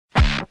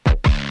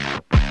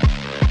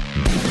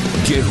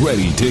Get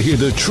ready to hear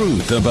the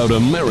truth about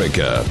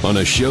America on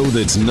a show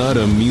that's not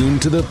immune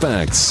to the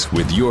facts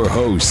with your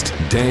host,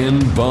 Dan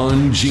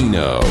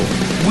Bongino.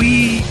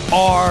 We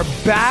are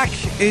back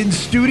in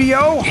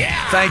studio.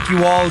 Yeah. Thank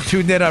you all who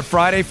tuned in on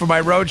Friday for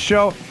my road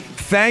show.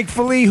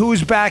 Thankfully,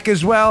 who's back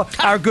as well?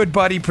 Our good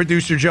buddy,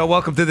 Producer Joe.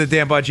 Welcome to the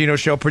Dan Bongino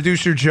Show.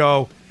 Producer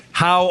Joe,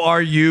 how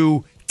are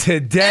you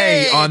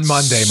today on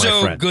Monday, my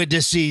friend? So good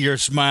to see your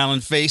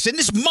smiling face. And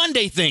this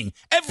Monday thing,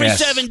 every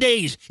 7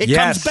 days, it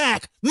comes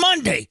back.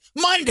 Monday.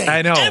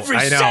 I know.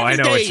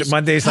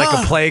 Monday's like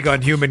a plague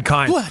on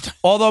humankind. What?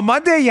 Although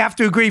Monday, you have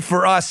to agree,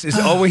 for us is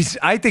always,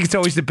 I think it's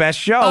always the best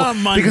show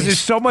because there's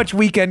so much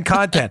weekend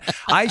content.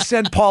 I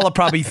sent Paula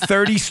probably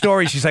 30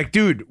 stories. She's like,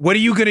 dude, what are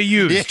you going to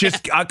use? Yeah.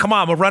 Just come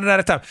on, we're running out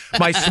of time.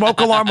 My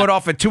smoke alarm went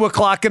off at 2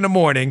 o'clock in the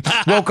morning,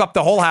 woke up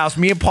the whole house.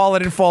 Me and Paula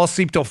didn't fall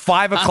asleep till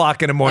 5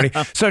 o'clock in the morning.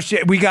 So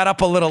we got up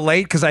a little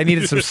late because I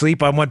needed some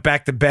sleep. I went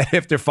back to bed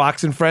after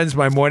Fox and Friends,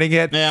 my morning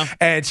hit. Yeah.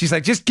 And she's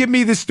like, just give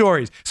me the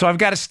stories. So I've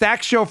got a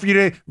stacked show for you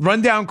to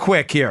run down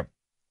quick here.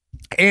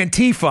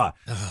 Antifa,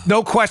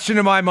 no question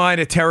in my mind,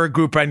 a terror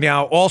group right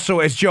now. Also,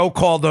 as Joe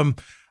called them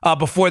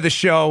before the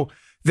show,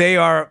 they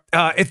are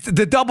it's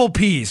the double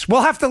P's.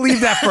 We'll have to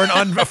leave that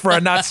for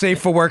a not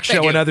safe for work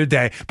show another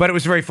day. But it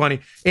was very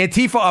funny.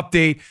 Antifa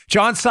update.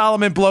 John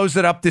Solomon blows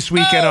it up this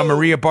weekend on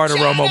Maria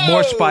Bartiromo. Joe!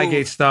 More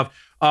Spygate stuff.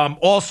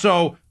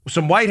 Also,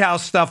 some White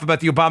House stuff about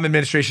the Obama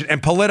administration,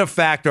 and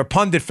PolitiFact, or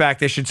Pundit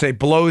Fact, I should say,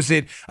 blows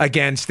it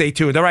again. Stay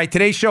tuned. All right,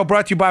 today's show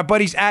brought to you by our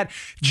buddies at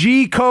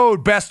G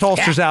Code, best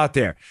holsters out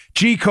there.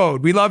 G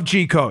Code, we love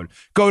G Code.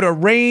 Go to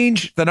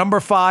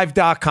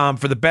range5.com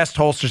for the best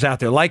holsters out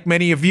there. Like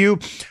many of you,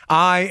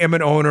 I am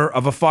an owner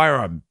of a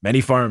firearm,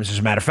 many firearms as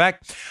a matter of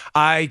fact.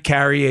 I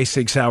carry a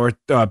Sig Sauer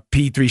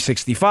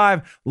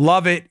P365.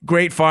 Love it,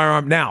 great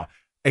firearm. Now,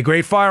 a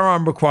great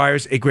firearm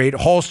requires a great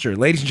holster.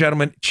 Ladies and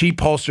gentlemen, cheap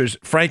holsters,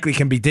 frankly,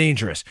 can be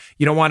dangerous.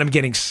 You don't want them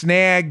getting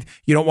snagged.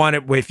 You don't want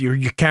it if you're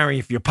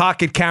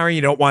pocket carrying.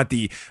 You don't want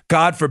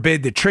God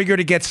forbid, the trigger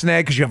to get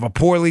snagged because you have a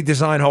poorly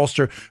designed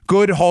holster.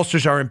 Good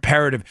holsters are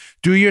imperative.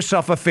 Do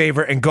yourself a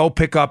favor and go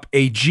pick up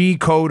a G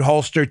Code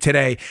holster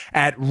today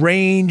at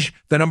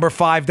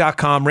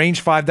range5.com.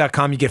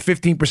 Range5.com. You get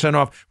 15%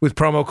 off with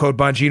promo code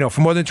Bongino.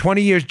 For more than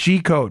 20 years, G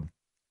Code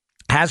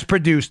has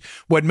produced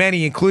what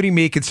many, including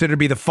me, consider to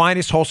be the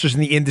finest holsters in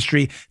the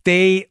industry.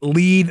 They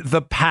lead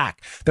the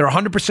pack. They're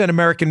 100%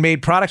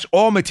 American-made products,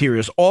 all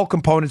materials, all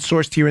components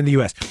sourced here in the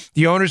U.S.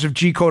 The owners of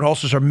G-Code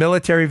holsters are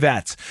military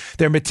vets.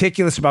 They're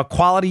meticulous about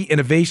quality,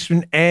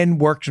 innovation, and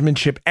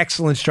workmanship.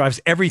 Excellence drives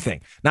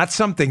everything. Not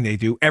something they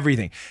do,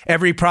 everything.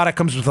 Every product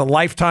comes with a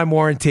lifetime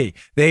warranty.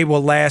 They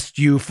will last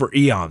you for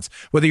eons.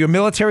 Whether you're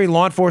military,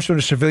 law enforcement,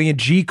 or civilian,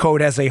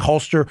 G-Code has a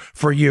holster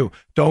for you.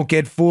 Don't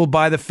get fooled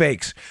by the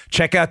fakes.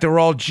 Check out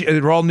their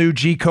all-new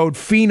G-Code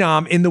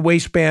Phenom in the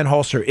waistband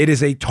holster. It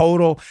is a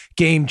total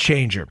game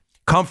changer.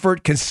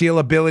 Comfort,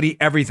 concealability,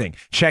 everything.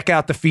 Check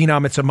out the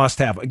Phenom. It's a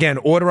must-have. Again,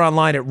 order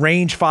online at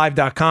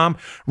range5.com,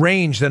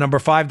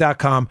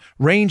 range5.com,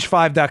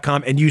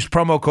 range5.com, and use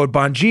promo code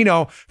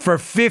Bongino for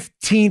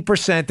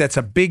 15%. That's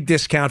a big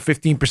discount,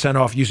 15%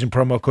 off using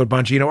promo code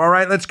Bongino. All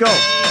right, let's go.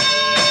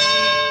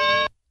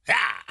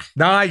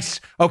 Nice.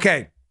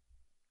 Okay.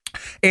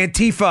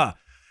 Antifa.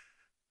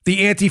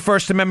 The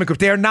anti-First Amendment group.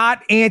 They're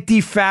not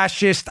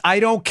anti-fascist. I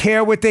don't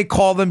care what they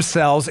call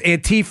themselves.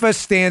 Antifa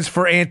stands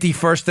for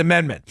anti-First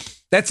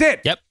Amendment. That's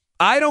it. Yep.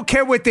 I don't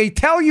care what they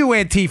tell you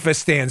Antifa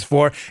stands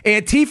for.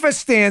 Antifa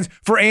stands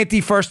for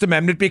anti-First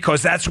Amendment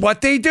because that's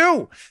what they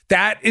do.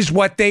 That is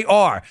what they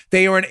are.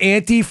 They are an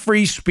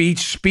anti-free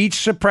speech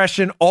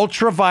suppression,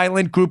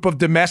 ultra-violent group of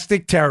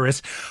domestic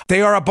terrorists.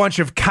 They are a bunch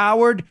of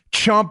coward,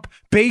 chump,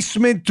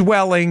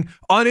 basement-dwelling,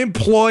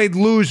 unemployed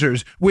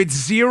losers with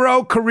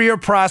zero career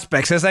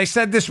prospects. As I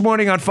said this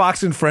morning on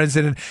Fox and Friends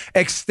in an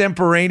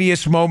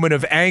extemporaneous moment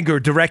of anger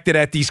directed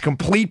at these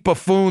complete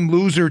buffoon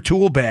loser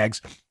tool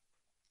bags,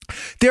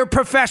 they're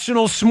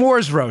professional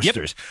s'mores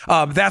roasters.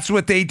 Yep. That's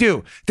what they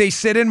do. They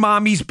sit in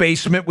mommy's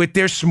basement with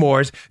their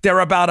s'mores. They're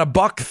about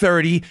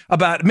 $1.30,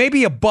 about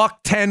maybe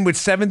 $1.10 with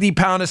 70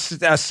 pounds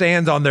of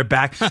sand on their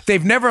back.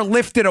 They've never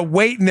lifted a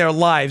weight in their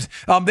lives.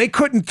 They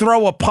couldn't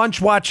throw a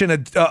punch watching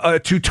a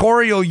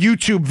tutorial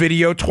YouTube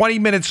video 20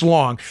 minutes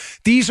long.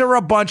 These are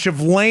a bunch of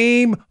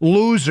lame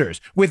losers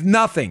with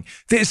nothing.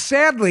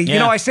 Sadly,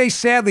 I say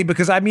sadly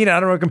because I mean it. I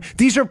don't know.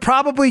 These are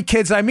probably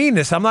kids. I mean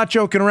this. I'm not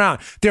joking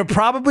around. They're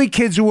probably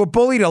kids who were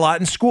bullied a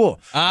lot in school.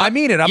 I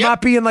mean it. I'm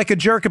not being like a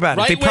jerk about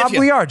it. They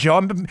probably are, Joe.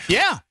 And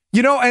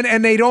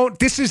they don't,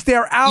 this is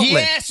their outlet.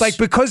 Yes. Like,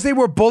 because they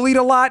were bullied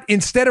a lot,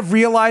 instead of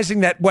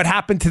realizing that what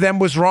happened to them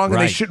was wrong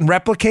and they shouldn't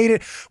replicate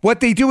it, what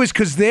they do is,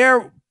 because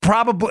they're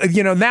probably,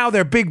 now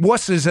they're big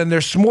wusses and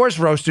they're s'mores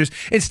roasters.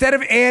 Instead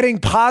of adding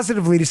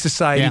positively to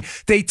society,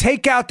 they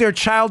take out their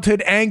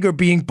childhood anger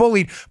being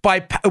bullied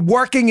by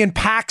working in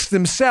packs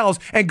themselves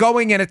and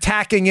going and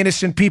attacking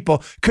innocent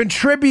people,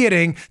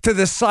 contributing to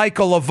the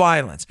cycle of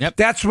violence. Yep.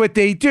 That's what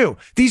they do.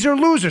 These are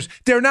losers.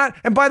 They're not.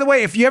 And by the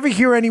way, if you ever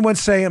hear anyone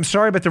say, I'm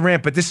sorry about the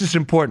rant, but this is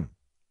important.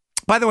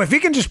 By the way, if you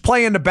can just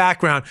play in the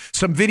background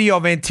some video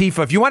of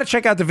Antifa. If you want to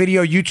check out the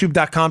video,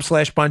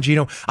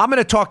 youtube.com/Bongino. I'm going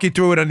to talk you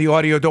through it on the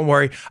audio. Don't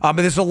worry. But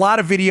there's a lot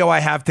of video I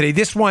have today.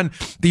 This one,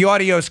 the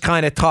audio is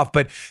kind of tough,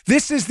 but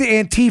this is the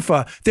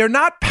Antifa. They're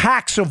not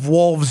packs of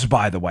wolves,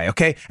 by the way,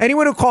 okay?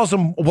 Anyone who calls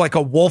them like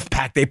a wolf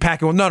pack, they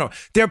pack it. No.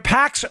 They're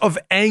packs of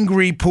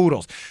angry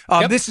poodles.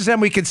 This is them.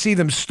 We can see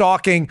them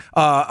stalking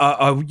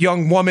a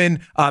young woman.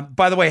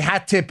 By the way,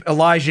 hat tip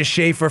Elijah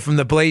Schaefer from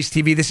the Blaze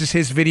TV. This is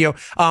his video.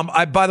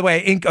 By the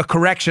way,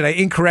 correction. I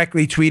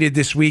incorrectly tweeted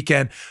this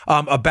weekend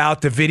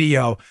about the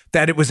video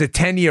that it was a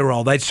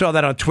 10-year-old. I saw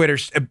that on Twitter.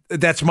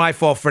 That's my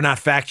fault for not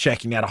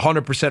fact-checking that.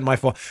 100% my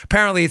fault.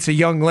 Apparently, it's a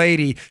young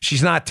lady.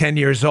 She's not 10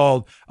 years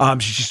old.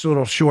 She's just a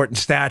little short in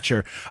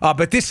stature.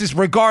 But this is,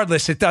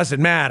 regardless, it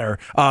doesn't matter.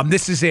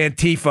 This is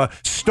Antifa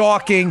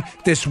stalking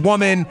this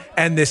woman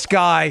and this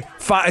guy,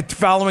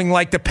 following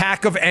like the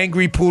pack of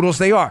angry poodles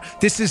they are.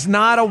 This is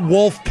not a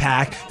wolf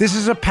pack. This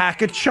is a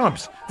pack of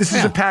chumps. This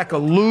is a pack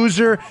of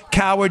loser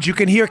cowards. You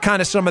can hear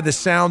kind of some of the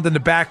sound in the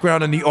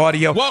background and the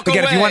audio. Walk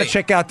Again, away. If you want to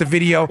check out the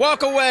video.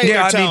 Walk away,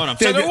 they're telling them.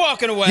 So they're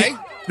walking away.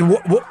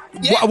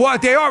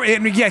 What they are,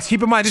 and yes,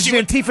 keep in mind, this is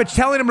Antifa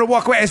telling them to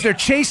walk away as they're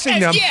chasing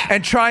them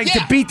and trying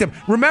to beat them.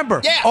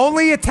 Remember,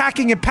 only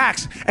attacking in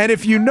packs. And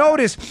if you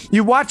notice,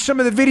 you watch some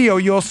of the video,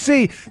 you'll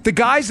see the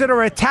guys that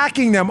are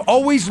attacking them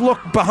always look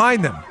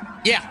behind them.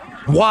 Yeah.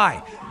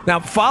 Why? Now,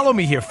 follow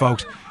me here,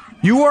 folks.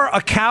 You are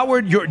a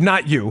coward. You're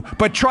not you,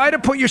 but try to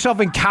put yourself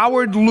in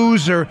coward,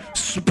 loser,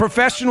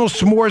 professional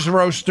s'mores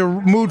roaster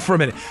mood for a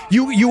minute.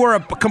 You are a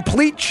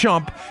complete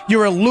chump.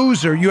 You're a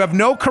loser. You have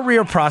no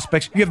career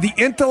prospects. You have the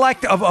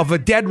intellect of a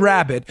dead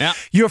rabbit. Yeah.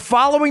 You're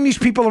following these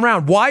people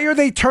around. Why are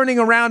they turning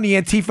around the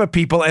Antifa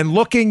people and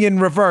looking in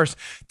reverse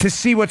to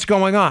see what's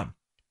going on?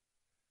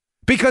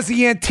 Because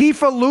the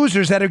Antifa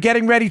losers that are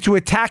getting ready to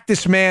attack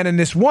this man and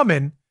this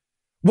woman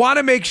want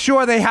to make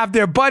sure they have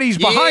their buddies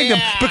behind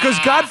them, because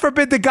God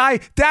forbid the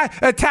guy that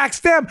attacks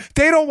them,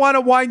 they don't want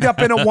to wind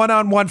up in a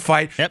one-on-one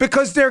fight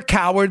because they're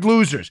coward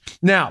losers.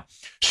 Now,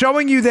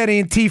 showing you that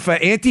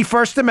Antifa,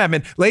 anti-First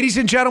Amendment, ladies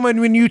and gentlemen,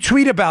 when you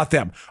tweet about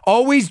them,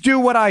 always do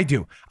what I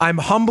do. I'm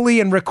humbly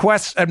and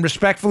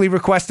respectfully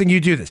requesting you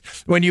do this.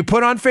 When you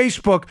put on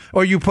Facebook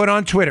or you put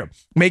on Twitter,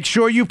 make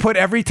sure you put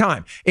every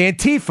time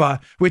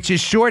Antifa, which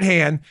is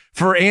shorthand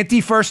for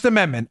anti-First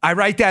Amendment. I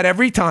write that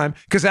every time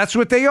because that's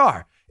what they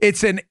are.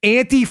 It's an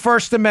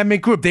anti-First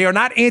Amendment group. They are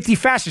not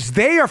anti-fascist.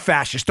 They are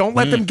fascist. Don't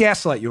let them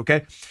gaslight you,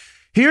 okay?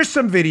 Here's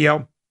some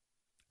video.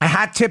 A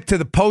hat tip to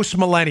the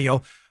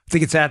Post-Millennial. I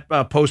think it's at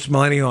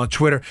Post-Millennial on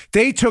Twitter.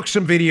 They took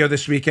some video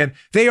this weekend.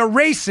 They are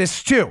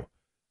racist, too.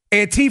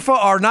 Antifa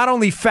are not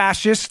only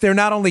fascists, they're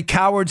not only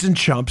cowards and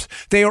chumps,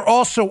 they are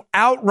also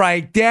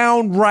outright,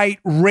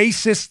 downright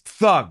racist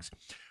thugs.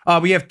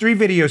 We have 3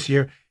 videos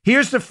here.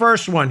 Here's the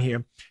first one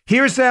here.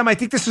 Here's them. I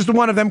think this is the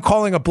one of them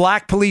calling a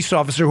black police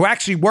officer who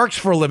actually works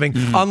for a living,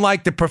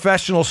 unlike the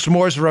professional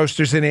s'mores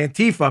roasters in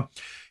Antifa.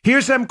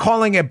 Here's them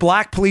calling a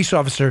black police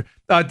officer,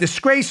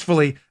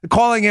 disgracefully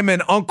calling him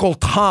an Uncle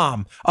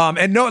Tom.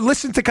 And no,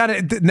 listen to kind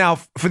of, now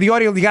for the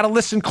audio, you got to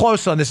listen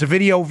close on this. The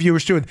video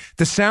viewers too.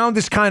 The sound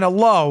is kind of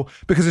low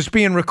because it's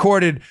being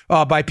recorded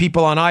by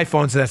people on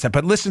iPhones and that stuff.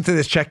 But listen to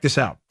this. Check this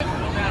out.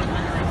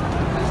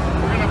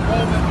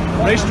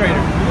 Race trader.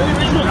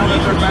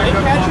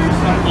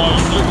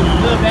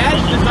 The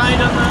badge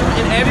designed on them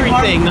and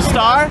everything. The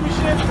star.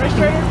 Race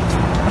trader.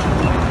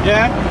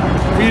 Yeah.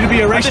 For you to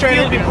be a race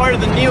trader, to be part of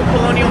the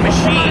neo-colonial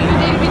machine.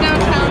 Need to be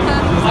downtown.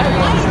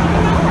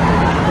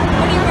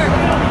 What do you work?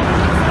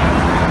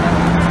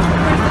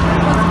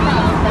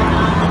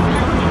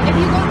 If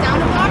you go down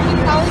a block, you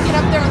can probably get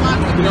up there a lot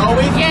quicker. You can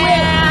always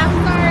Yeah.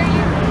 Sorry.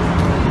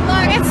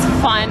 Look, it's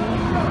fun.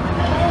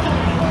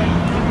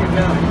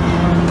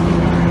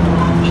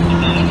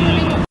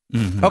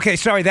 Okay,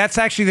 sorry, that's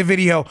actually the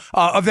video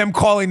of them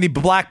calling the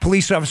black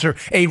police officer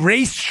a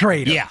race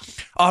trader. Yeah.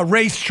 A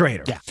race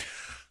trader. Yeah.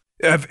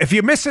 If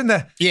you're missing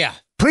the... Yeah.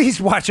 Please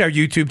watch our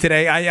YouTube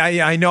today.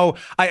 I know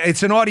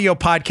it's an audio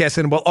podcast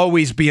and will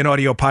always be an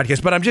audio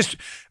podcast, but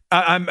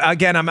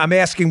I'm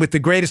asking with the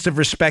greatest of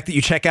respect that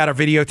you check out our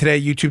video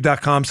today,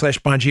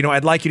 youtube.com/Bongino.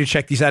 I'd like you to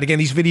check these out. Again,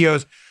 these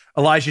videos,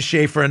 Elijah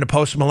Schaefer and the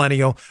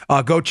Post-Millennial,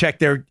 go check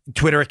their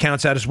Twitter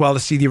accounts out as well to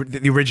see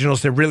the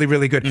originals. They're really,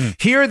 really good.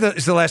 Here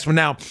is the last one.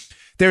 Now,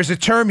 there's a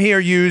term here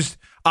used,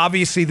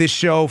 obviously this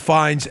show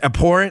finds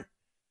abhorrent,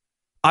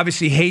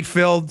 obviously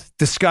hate-filled,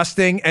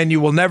 disgusting, and you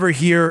will never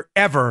hear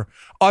ever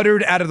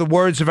uttered out of the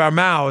words of our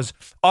mouths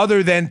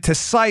other than to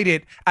cite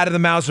it out of the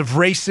mouths of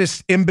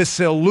racist,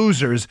 imbecile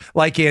losers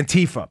like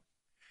Antifa.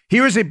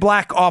 Here is a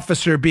black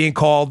officer being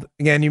called,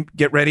 again, you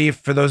get ready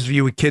for those of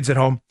you with kids at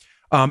home,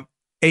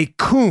 a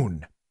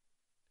coon.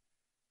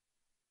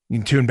 You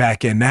can tune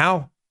back in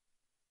now.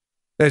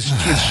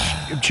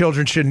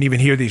 Children shouldn't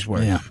even hear these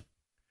words. Yeah.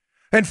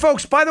 And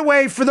folks, by the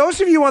way, for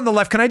those of you on the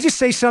left, can I just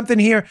say something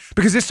here?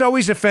 Because this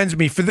always offends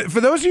me. For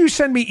those of you who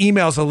send me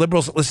emails, the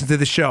liberals that listen to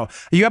the show,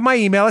 you have my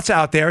email. It's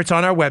out there. It's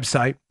on our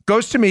website.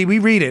 Goes to me. We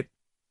read it.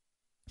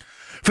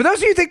 For those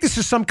of you who think this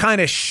is some kind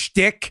of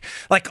shtick,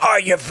 like, oh,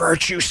 you're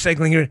virtue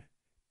signaling.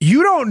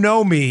 You don't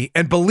know me,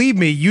 and believe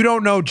me, you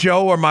don't know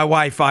Joe or my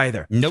wife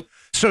either. Nope.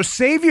 So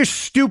save your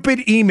stupid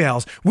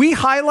emails. We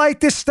highlight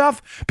this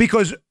stuff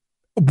because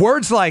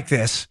words like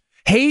this,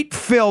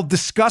 hate-filled,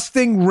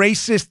 disgusting,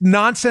 racist,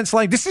 nonsense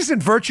like this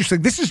isn't virtue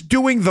signaling. This is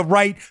doing the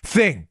right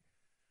thing.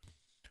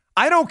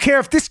 I don't care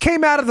if this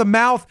came out of the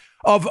mouth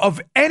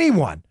of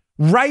anyone,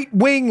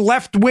 right-wing,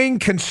 left-wing,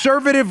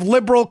 conservative,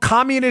 liberal,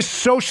 communist,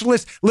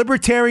 socialist,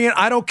 libertarian,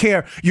 I don't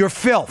care. You're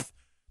filth.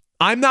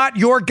 I'm not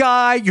your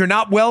guy. You're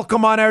not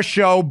welcome on our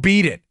show.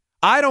 Beat it.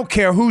 I don't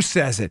care who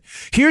says it.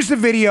 Here's the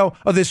video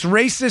of this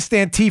racist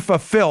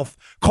Antifa filth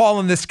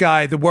calling this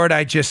guy the word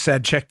I just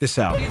said. Check this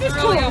out. He's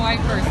really a white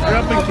person. You're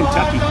up in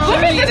Kentucky.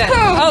 Look at this food.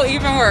 Oh,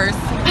 even worse. So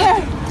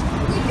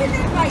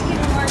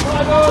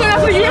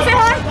that's what you gonna say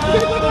hi?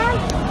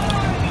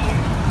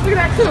 You gonna say hi? Look at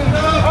that coon.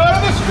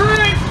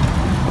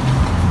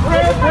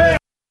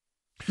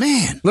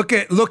 Man. Look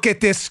at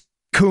this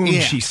coon,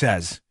 she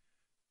says.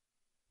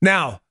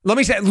 Now, let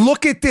me say,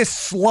 look at this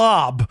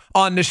slob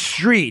on the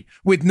street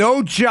with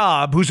no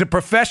job who's a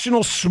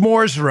professional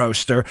s'mores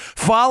roaster,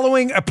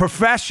 following a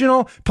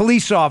professional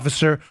police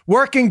officer,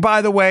 working,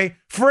 by the way,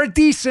 for a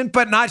decent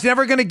but not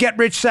never going to get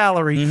rich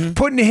salary,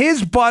 putting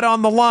his butt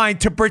on the line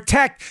to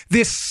protect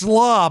this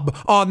slob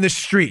on the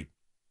street.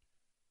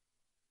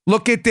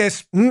 Look at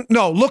this.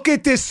 No, look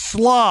at this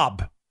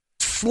slob.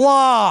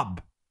 Slob.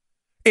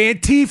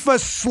 Antifa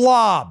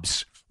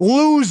slobs.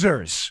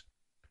 Losers.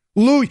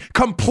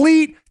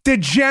 Complete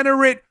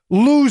degenerate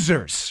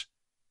losers.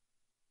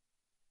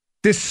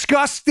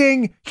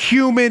 Disgusting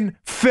human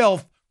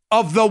filth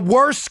of the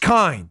worst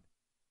kind.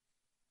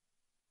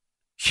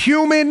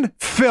 Human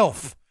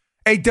filth.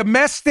 A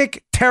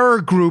domestic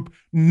terror group,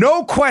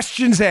 no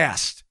questions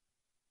asked.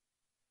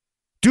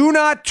 Do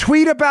not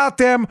tweet about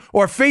them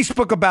or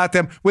Facebook about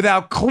them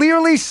without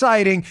clearly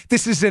citing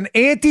this is an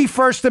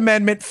anti-First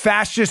Amendment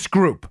fascist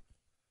group.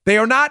 They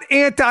are not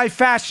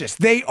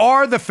anti-fascist. They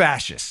are the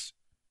fascists.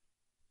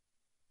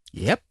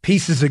 Yep.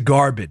 Pieces of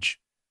garbage.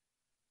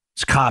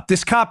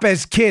 This cop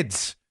has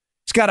kids.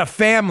 He's got a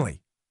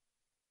family.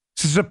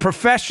 This is a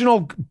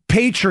professional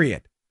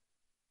patriot.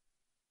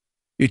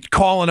 You're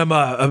calling him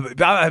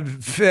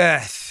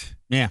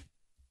yeah.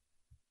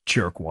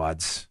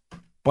 Jerkwads.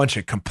 Bunch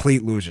of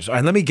complete losers. All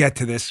right, let me get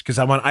to this because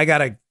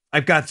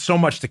I've got so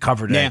much to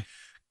cover today,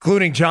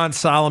 including John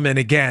Solomon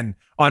again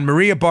on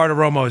Maria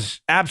Bartiromo's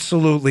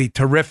absolutely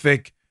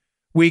terrific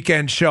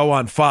weekend show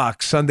on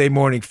Fox, Sunday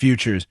Morning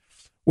Futures,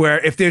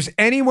 where if there's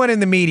anyone in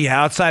the media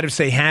outside of,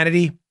 say,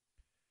 Hannity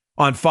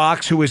on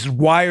Fox who is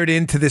wired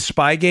into this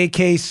Spygate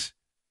case,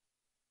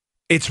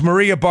 it's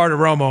Maria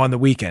Bartiromo on the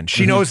weekend.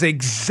 She knows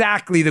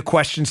exactly the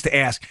questions to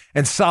ask,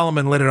 and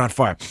Solomon lit it on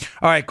fire.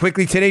 All right,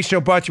 quickly, today's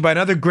show brought to you by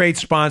another great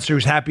sponsor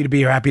who's happy to be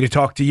here, happy to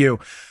talk to you.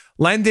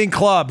 Lending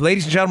Club.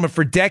 Ladies and gentlemen,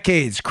 for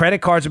decades, credit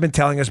cards have been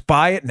telling us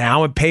buy it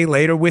now and pay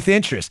later with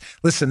interest.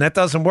 Listen, that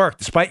doesn't work.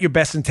 Despite your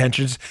best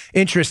intentions,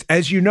 interest,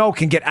 as you know,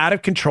 can get out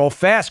of control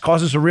fast,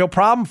 causes a real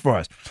problem for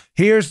us.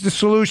 Here's the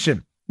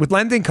solution. With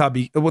Lending Club,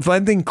 you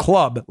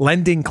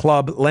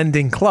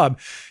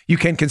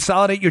can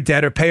consolidate your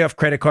debt or pay off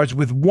credit cards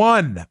with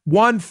one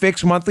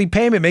fixed monthly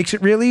payment. Makes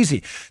it real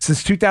easy.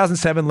 Since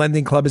 2007,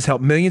 Lending Club has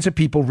helped millions of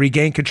people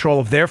regain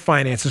control of their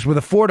finances with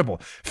affordable,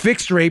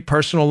 fixed-rate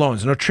personal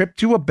loans. No trips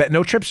to a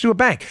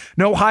bank,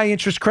 no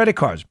high-interest credit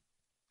cards.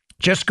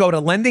 Just go to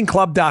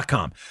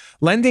lendingclub.com.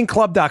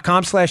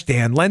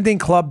 Lendingclub.com/Dan.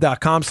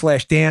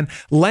 Lendingclub.com/Dan.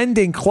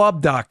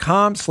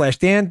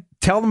 Lendingclub.com/Dan.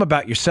 Tell them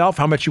about yourself,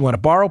 how much you want to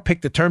borrow,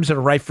 pick the terms that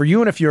are right for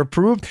you, and if you're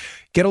approved,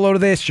 get a load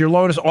of this. Your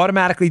loan is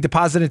automatically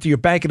deposited into your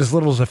bank in as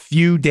little as a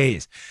few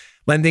days.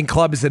 Lending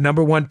Club is the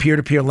 #1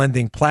 peer-to-peer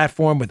lending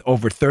platform with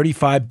over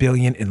 $35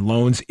 billion in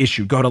loans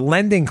issued. Go to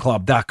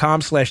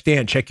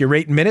lendingclub.com/Dan. Check your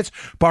rate in minutes.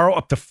 Borrow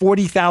up to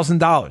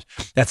 $40,000.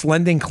 That's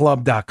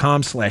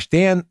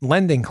lendingclub.com/Dan.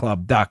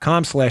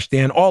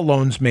 Lendingclub.com/Dan. All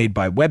loans made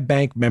by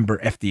WebBank, member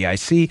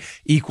FDIC,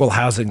 equal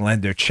housing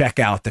lender. Check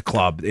out the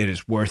club. It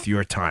is worth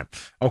your time.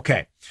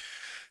 Okay.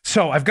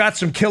 So I've got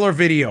some killer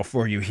video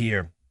for you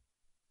here.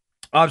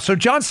 So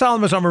John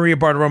Solomon was on Maria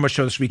Bartiromo's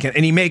show this weekend,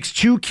 and he makes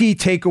two key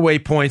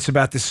takeaway points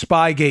about the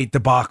Spygate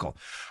debacle.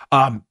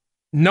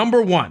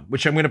 Number one,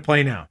 which I'm going to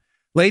play now.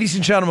 Ladies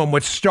and gentlemen,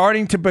 what's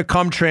starting to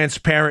become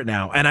transparent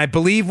now, and I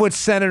believe what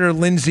Senator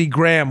Lindsey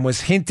Graham was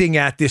hinting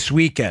at this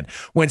weekend,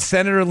 when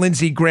Senator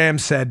Lindsey Graham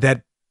said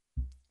that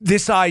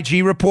this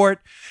IG report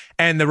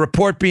and the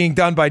report being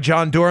done by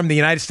John Durham, the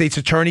United States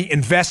Attorney,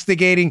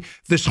 investigating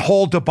this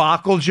whole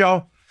debacle,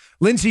 Joe,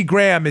 Lindsey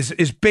Graham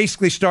is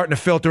basically starting to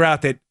filter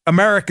out that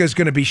America is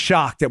going to be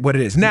shocked at what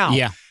it is. Now,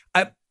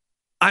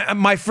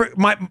 I'm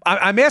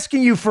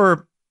asking you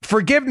for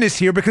forgiveness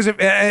here because of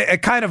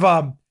kind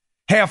of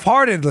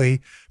half-heartedly,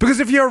 because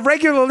if you're a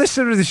regular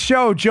listener to the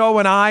show, Joe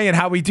and I, and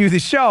how we do the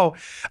show,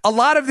 a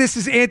lot of this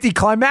is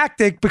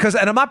anticlimactic because,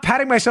 and I'm not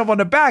patting myself on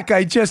the back,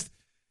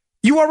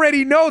 you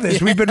already know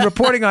this. We've been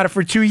reporting on it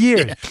for 2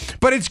 years.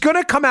 But it's going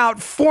to come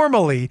out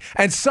formally,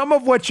 and some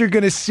of what you're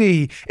going to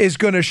see is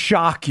going to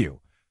shock you.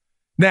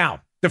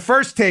 Now, the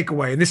first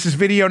takeaway, and this is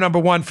video number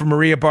 1 from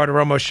Maria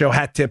Bartiromo's show,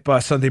 Hat Tip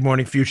Sunday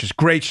Morning Futures.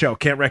 Great show.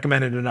 Can't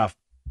recommend it enough.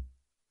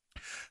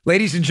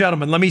 Ladies and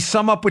gentlemen, let me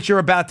sum up what you're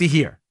about to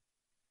hear.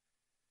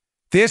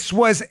 This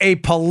was a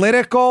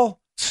political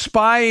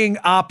spying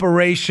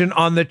operation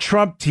on the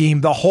Trump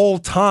team the whole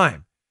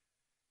time.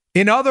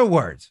 In other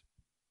words,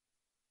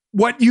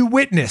 what you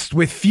witnessed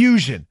with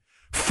Fusion,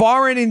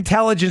 foreign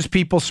intelligence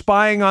people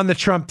spying on the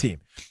Trump team,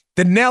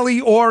 the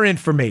Nellie Orr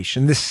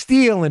information, the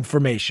Steele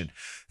information,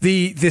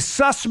 the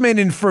Sussman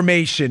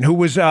information, who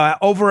was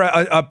over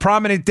a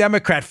prominent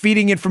Democrat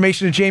feeding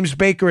information to James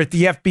Baker at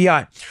the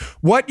FBI.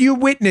 What you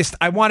witnessed,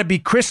 I want to be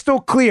crystal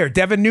clear,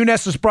 Devin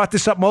Nunes has brought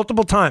this up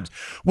multiple times,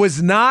 was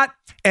not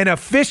an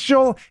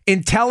official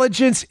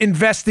intelligence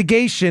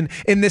investigation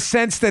in the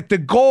sense that the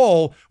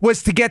goal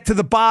was to get to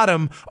the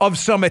bottom of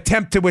some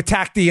attempt to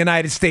attack the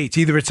United States,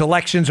 either its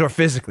elections or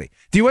physically.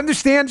 Do you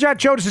understand,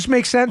 Joe? Does this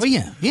make sense? Oh,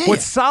 yeah.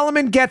 What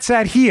Solomon gets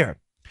at here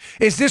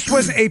is this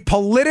was a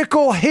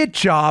political hit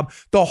job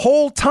the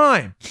whole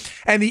time.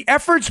 And the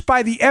efforts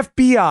by the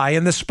FBI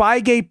and the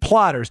Spygate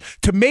plotters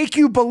to make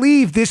you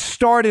believe this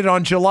started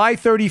on July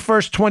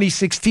 31st,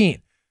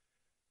 2016,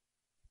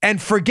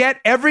 and forget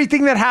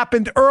everything that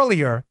happened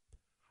earlier,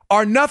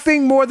 are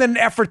nothing more than an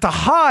effort to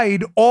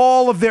hide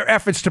all of their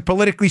efforts to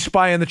politically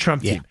spy on the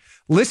Trump team.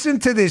 Listen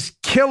to this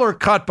killer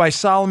cut by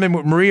Solomon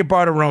with Maria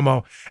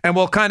Bartiromo, and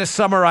we'll kind of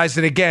summarize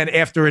it again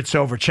after it's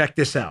over. Check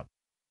this out.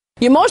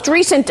 Your most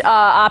recent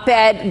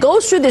op-ed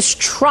goes through this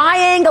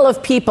triangle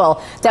of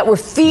people that were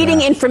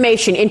feeding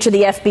information into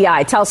the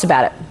FBI. Tell us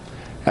about it.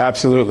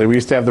 Absolutely. We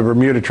used to have the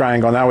Bermuda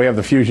Triangle. Now we have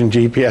the Fusion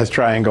GPS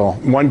Triangle.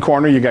 In one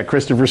corner, you got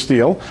Christopher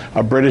Steele,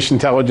 a British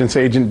intelligence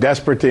agent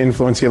desperate to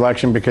influence the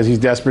election because he's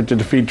desperate to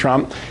defeat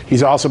Trump.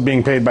 He's also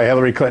being paid by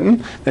Hillary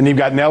Clinton. Then you've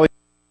got Nellie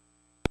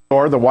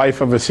Orr, the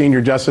wife of a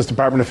senior Justice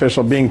Department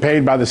official, being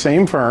paid by the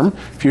same firm,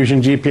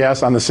 Fusion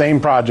GPS, on the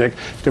same project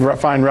to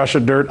find Russia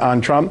dirt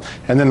on Trump.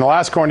 And then the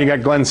last corner, you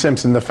got Glenn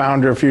Simpson, the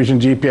founder of Fusion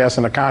GPS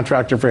and a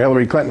contractor for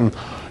Hillary Clinton.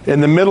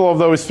 In the middle of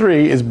those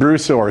three is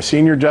Bruce Orr,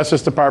 senior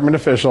Justice Department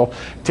official,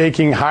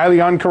 taking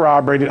highly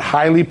uncorroborated,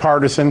 highly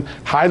partisan,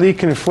 highly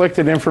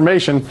conflicted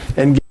information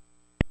and giving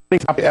it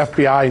to the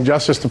FBI and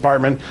Justice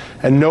Department,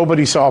 and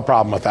nobody saw a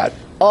problem with that.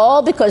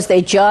 All because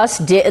they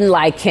just didn't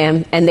like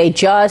him and they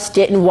just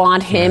didn't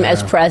want him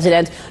as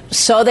president.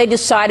 So they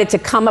decided to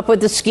come up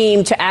with a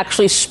scheme to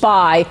actually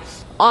spy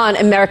on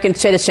American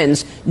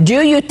citizens.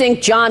 Do you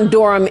think John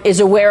Durham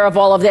is aware of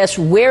all of this?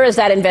 Where is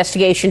that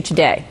investigation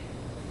today?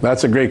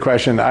 That's a great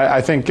question.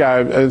 I think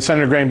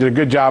Senator Graham did a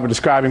good job of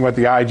describing what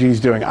the IG is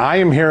doing. I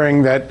am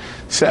hearing that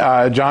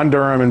John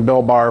Durham and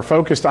Bill Barr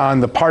focused on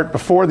the part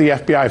before the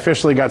FBI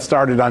officially got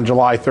started on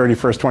July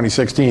 31st,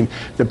 2016,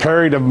 the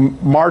period of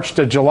March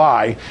to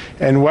July,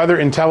 and whether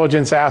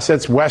intelligence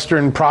assets,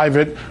 Western,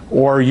 private,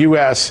 or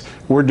U.S.,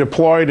 were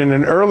deployed in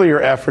an earlier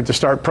effort to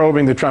start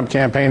probing the Trump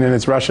campaign and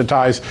its Russia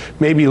ties,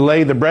 maybe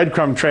lay the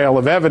breadcrumb trail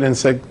of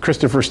evidence that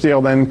Christopher Steele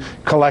then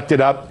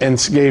collected up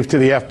and gave to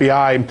the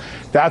FBI.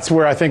 That's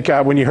where I think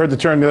when you heard the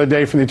term the other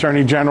day from the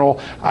Attorney General,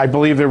 I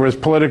believe there was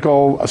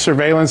political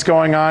surveillance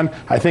going on.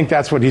 I think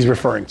that's what he's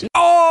referring to.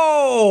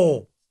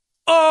 Oh!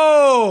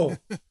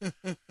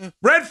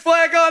 Red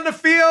flag on the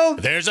field.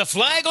 There's a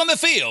flag on the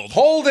field.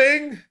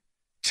 Holding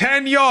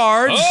 10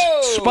 yards.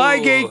 Oh.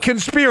 Spygate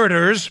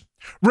conspirators.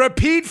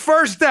 Repeat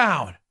first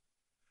down.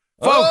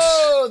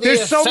 Folks,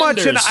 there's so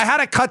much, and I had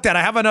to cut that.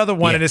 I have another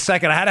one in a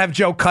second. I had to have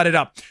Joe cut it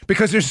up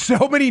because there's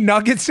so many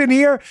nuggets in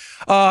here.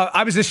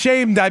 I was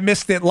ashamed I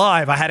missed it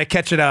live. I had to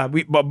catch it.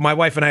 My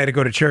wife and I had to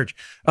go to church,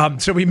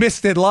 so we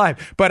missed it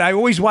live. But I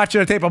always watch it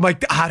on tape. I'm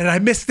like, how did I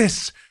miss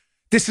this?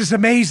 This is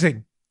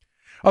amazing.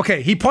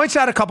 Okay, he points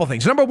out a couple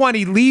things. Number one,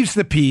 he leaves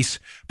the piece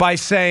by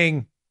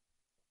saying,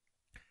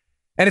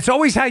 and it's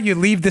always how you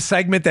leave the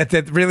segment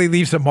that really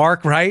leaves a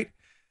mark, right?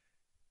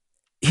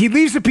 He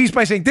leaves the piece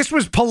by saying this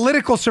was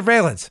political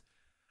surveillance.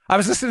 I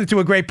was listening to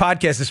a great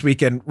podcast this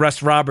weekend,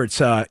 Russ Roberts,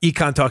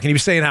 Econ Talk, and he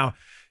was saying how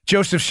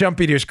Joseph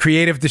Schumpeter's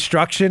creative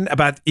destruction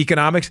about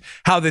economics,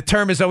 how the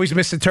term is always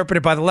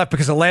misinterpreted by the left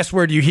because the last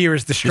word you hear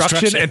is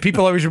destruction. And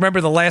people always remember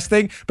the last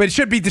thing, but it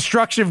should be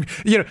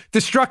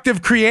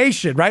destructive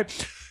creation,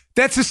 right?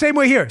 That's the same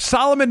way here.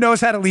 Solomon knows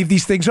how to leave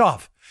these things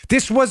off.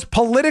 This was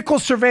political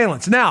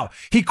surveillance. Now,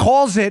 he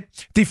calls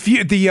it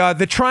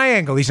the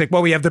triangle. He's like,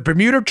 well, we have the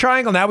Bermuda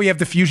Triangle. Now we have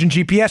the Fusion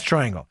GPS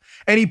Triangle.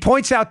 And he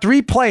points out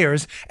three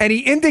players, and he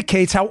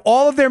indicates how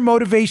all of their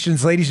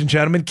motivations, ladies and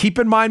gentlemen, keep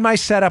in mind my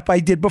setup I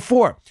did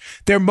before.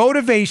 Their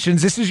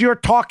motivations, this is your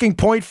talking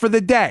point for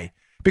the day,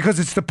 because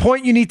it's the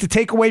point you need to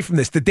take away from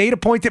this, the data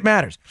point that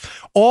matters.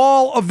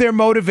 All of their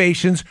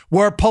motivations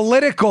were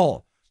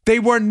political. They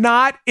were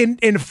not in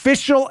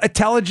official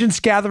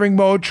intelligence gathering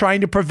mode trying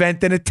to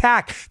prevent an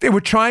attack. They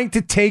were trying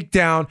to take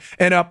down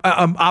an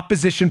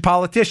opposition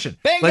politician.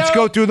 Bingo. Let's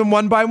go through them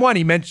one by one.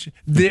 He mentioned,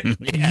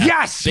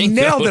 yes, he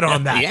nailed it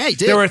on that. Yeah, he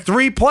did. There were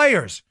three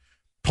players.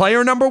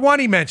 Player number one,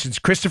 he mentions,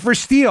 Christopher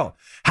Steele.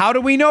 How do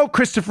we know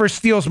Christopher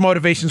Steele's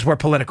motivations were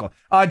political?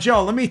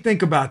 Joe, let me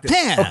think about this.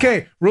 Yeah.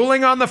 Okay,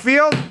 ruling on the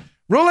field.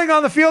 Ruling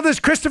on the field is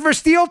Christopher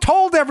Steele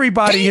told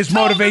everybody his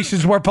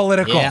motivations were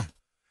political. Yeah.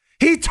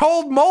 He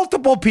told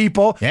multiple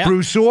people, Yeah.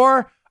 Bruce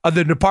Orr of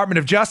the Department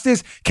of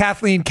Justice,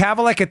 Kathleen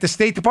Kavalek at the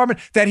State Department,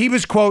 that he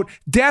was, quote,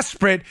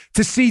 desperate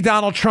to see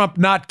Donald Trump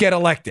not get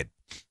elected.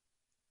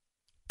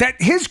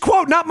 That his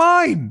quote, not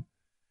mine.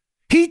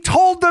 He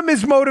told them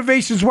his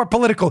motivations were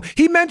political.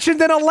 He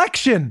mentioned an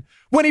election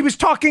when he was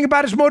talking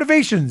about his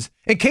motivations.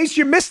 In case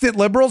you missed it,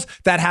 liberals,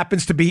 that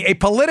happens to be a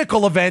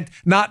political event,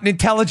 not an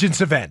intelligence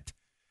event.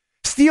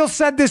 Steele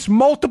said this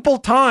multiple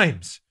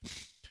times.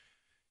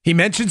 He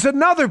mentions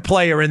another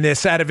player in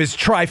this out of his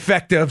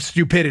trifecta of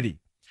stupidity.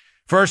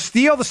 For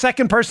Steele, the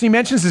second person he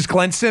mentions is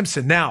Glenn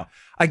Simpson. Now,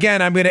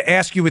 again, I'm going to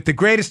ask you with the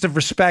greatest of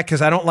respect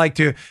because I don't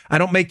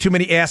make too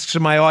many asks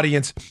of my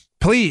audience.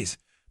 Please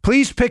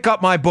pick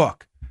up my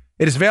book.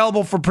 It is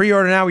available for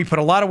pre-order now. We put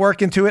a lot of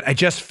work into it. I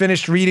just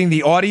finished reading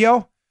the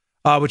audio,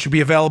 which will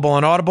be available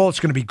on Audible. It's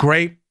going to be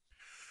great.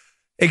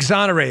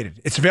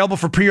 Exonerated. It's available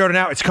for pre-order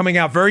now. It's coming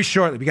out very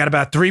shortly. We got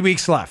about 3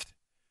 weeks left.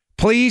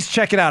 Please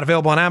check it out.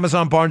 Available on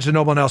Amazon, Barnes &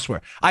 Noble, and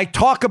elsewhere. I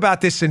talk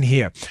about this in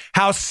here.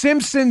 How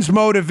Simpson's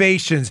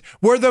motivations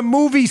were the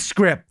movie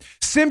script.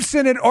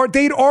 Simpson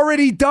they'd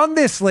already done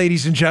this,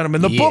 ladies and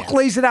gentlemen. The book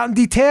lays it out in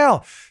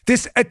detail.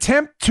 This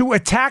attempt to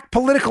attack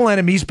political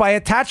enemies by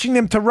attaching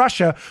them to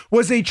Russia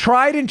was a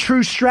tried and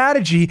true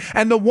strategy.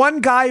 And the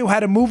one guy who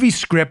had a movie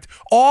script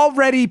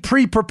already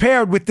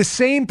pre-prepared with the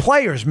same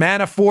players,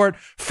 Manafort,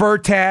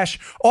 Firtash,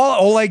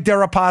 Oleg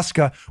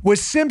Deripaska,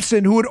 was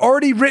Simpson, who had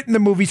already written the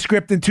movie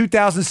script in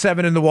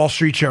 2007 in the Wall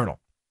Street Journal.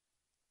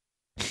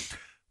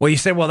 Well, you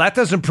say, well, that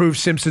doesn't prove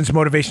Simpson's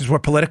motivations were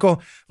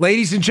political.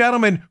 Ladies and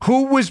gentlemen,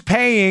 who was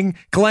paying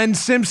Glenn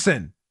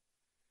Simpson?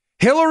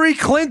 Hillary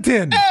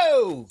Clinton,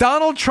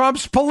 Donald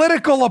Trump's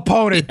political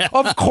opponent.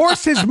 Of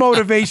course his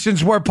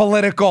motivations were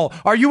political.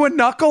 Are you a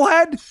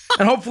knucklehead?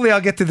 And hopefully I'll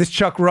get to this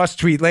Chuck Russ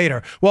tweet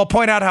later. Well, I'll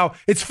point out how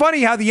it's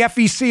funny how the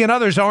FEC and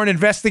others aren't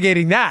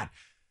investigating that.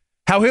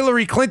 How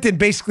Hillary Clinton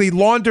basically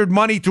laundered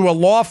money through a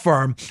law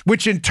firm,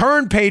 which in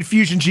turn paid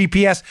Fusion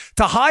GPS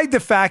to hide the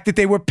fact that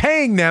they were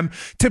paying them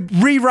to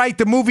rewrite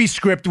the movie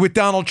script with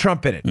Donald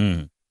Trump in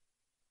it.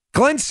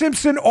 Glenn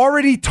Simpson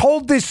already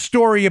told this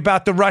story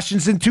about the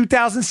Russians in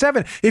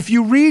 2007. If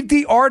you read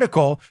the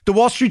article, the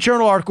Wall Street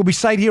Journal article we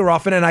cite here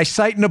often, and I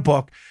cite in the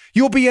book,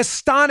 you'll be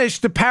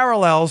astonished the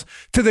parallels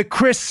to the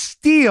Chris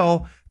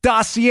Steele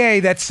dossier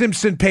that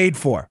Simpson paid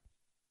for.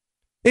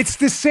 It's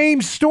the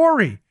same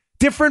story.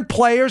 Different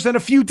players and a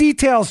few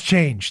details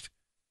changed.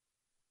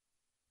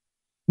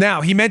 Now,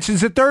 he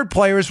mentions a third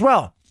player as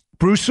well,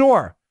 Bruce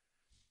Orr.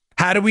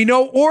 How do we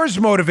know Orr's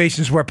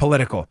motivations were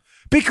political?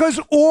 Because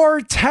Orr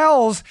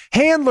tells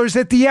handlers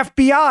at the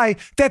FBI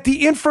that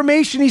the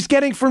information he's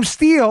getting from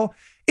Steele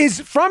is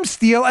from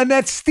Steele and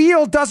that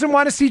Steele doesn't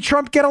want to see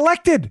Trump get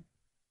elected.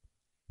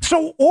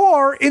 So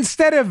Orr,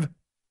 instead of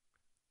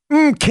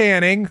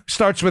canning,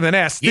 starts with an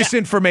S, this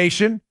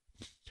information,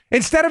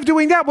 instead of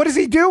doing that, what does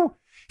he do?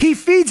 He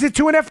feeds it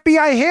to an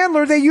FBI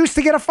handler they used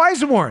to get a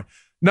FISA warrant.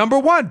 Number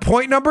one.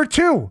 Point number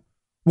two,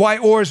 why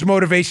Orr's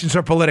motivations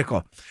are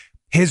political.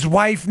 His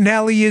wife,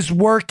 Nellie, is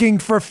working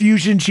for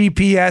Fusion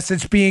GPS.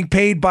 It's being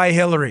paid by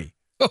Hillary.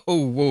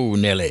 Oh, whoa,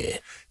 Nellie.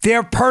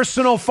 Their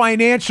personal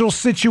financial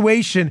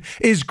situation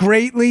is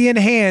greatly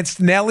enhanced.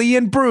 Nellie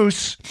and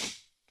Bruce.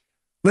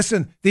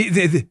 Listen,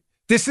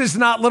 this is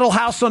not Little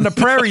House on the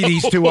Prairie,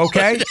 these two,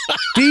 okay?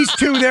 These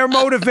two, their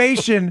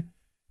motivation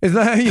is,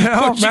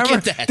 remember?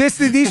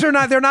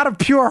 They're not of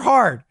pure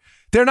heart.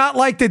 They're not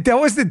like that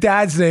was the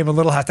dad's name in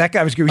Little House. That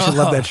guy was good. We should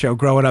love that show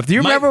growing up. Do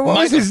you remember what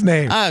was his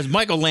name?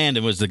 Michael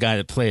Landon was the guy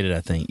that played it, I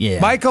think. Yeah.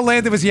 Michael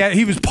Landon was,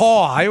 he was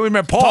Paul. I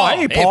remember Paul.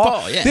 Hey,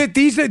 Paul. Yeah.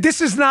 This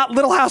is not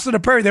Little House on the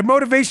Prairie. Their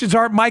motivations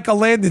aren't Michael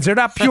Landon's. They're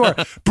not pure.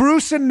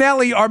 Bruce and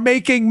Nellie are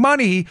making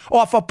money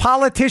off a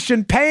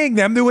politician paying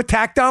them to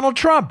attack Donald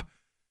Trump.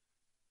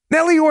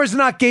 Nellie Orr is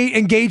not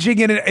engaging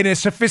in a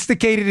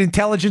sophisticated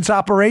intelligence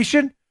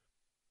operation.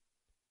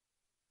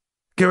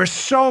 There are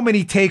so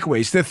many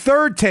takeaways. The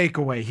third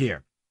takeaway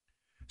here.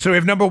 So we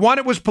have number one,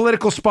 it was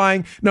political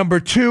spying. Number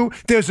two,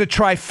 there's a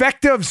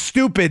trifecta of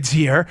stupids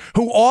here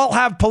who all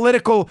have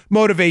political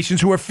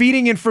motivations, who are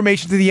feeding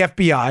information to the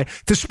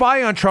FBI to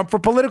spy on Trump for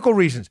political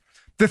reasons.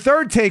 The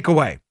third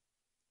takeaway.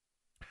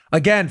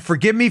 Again,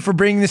 forgive me for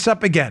bringing this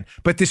up again,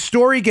 but this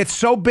story gets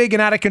so big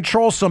and out of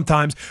control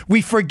sometimes,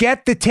 we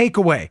forget the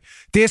takeaway.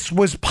 This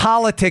was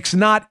politics,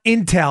 not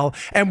intel,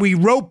 and we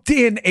roped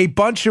in a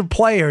bunch of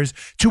players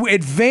to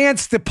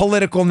advance the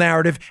political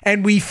narrative,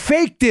 and we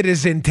faked it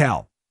as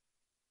intel.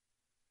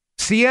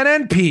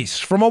 CNN piece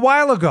from a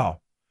while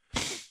ago.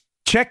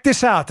 Check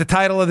this out, the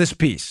title of this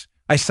piece.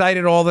 I cite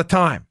it all the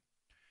time.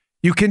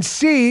 You can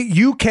see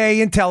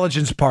UK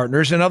intelligence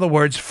partners, in other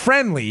words,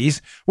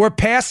 friendlies, were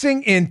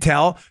passing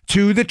intel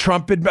to the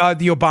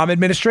the Obama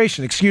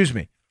administration,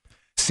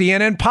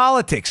 CNN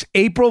Politics,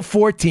 April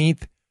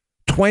 14th,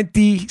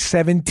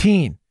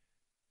 2017.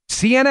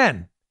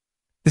 CNN.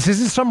 This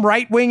isn't some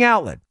right-wing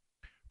outlet.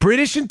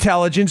 British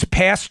intelligence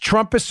passed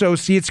Trump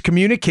associates'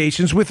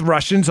 communications with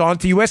Russians on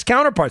to U.S.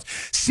 counterparts.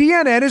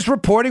 CNN is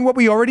reporting what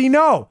we already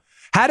know.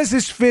 How does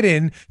this fit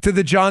in to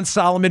the John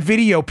Solomon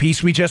video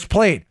piece we just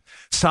played?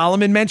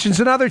 Solomon mentions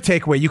another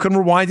takeaway. You can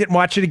rewind it and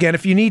watch it again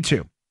if you need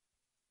to.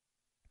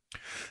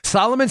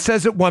 Solomon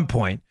says at one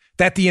point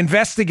that the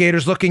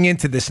investigators looking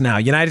into this now,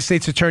 United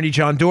States Attorney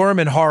John Durham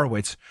and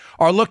Horowitz,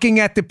 are looking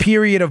at the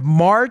period of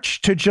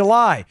March to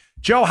July.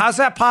 Joe, how's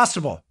that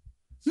possible?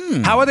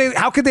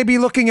 How could they be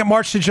looking at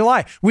March to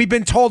July? We've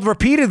been told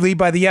repeatedly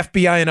by the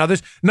FBI and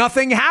others,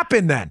 nothing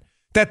happened then.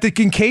 That the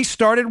case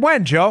started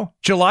when, Joe?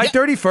 July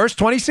 31st,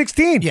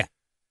 2016. Yeah.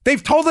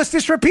 They've told us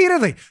this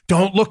repeatedly.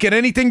 Don't look at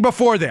anything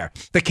before there.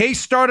 The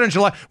case started in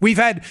July. We've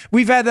had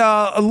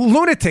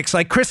lunatics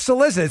like Chris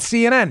Cillizza at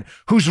CNN,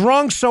 who's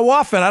wrong so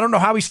often. I don't know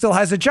how he still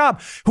has a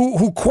job.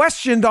 Who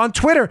questioned on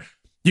Twitter,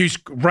 you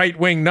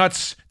right-wing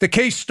nuts. The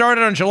case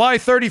started on July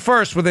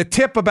 31st with a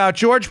tip about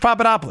George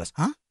Papadopoulos.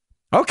 Huh?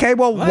 Okay,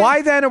 well,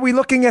 why then are we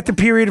looking at the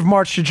period of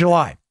March to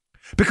July?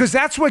 Because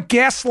that's what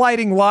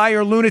gaslighting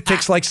liar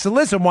lunatics like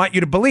Cillizza want you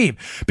to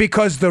believe.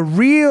 Because the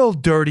real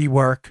dirty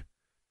work,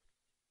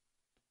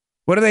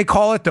 what do they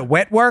call it? The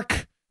wet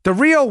work? The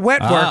real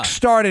wet work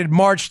started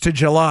March to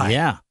July.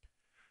 Yeah.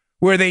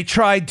 Where they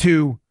tried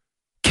to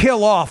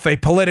kill off a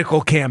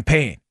political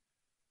campaign.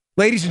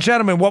 Ladies and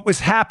gentlemen, what was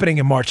happening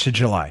in March to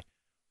July?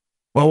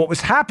 Well, what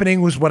was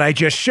happening was what I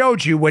just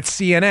showed you, what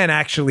CNN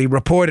actually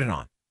reported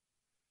on.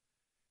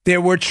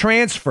 There were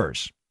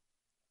transfers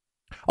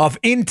of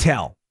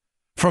intel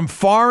from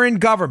foreign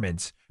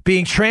governments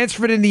being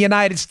transferred in the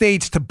United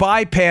States to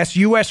bypass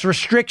U.S.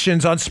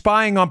 restrictions on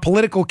spying on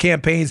political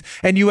campaigns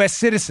and U.S.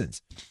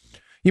 citizens.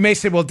 You may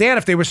say, well, Dan,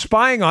 if they were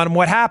spying on them,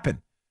 what happened?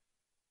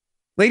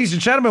 Ladies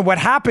and gentlemen, what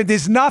happened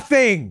is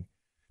nothing.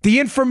 The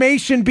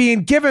information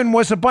being given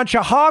was a bunch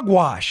of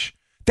hogwash.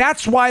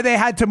 That's why they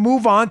had to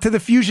move on to the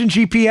Fusion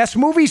GPS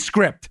movie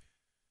script.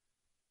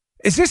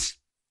 Is this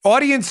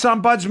audience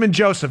ombudsman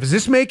Joseph? Is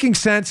this making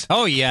sense?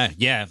 Oh, yeah.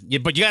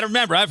 But you got to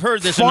remember, I've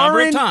heard this a number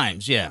of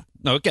times. Yeah.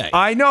 Okay.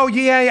 I know.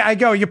 Yeah, I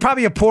go. You're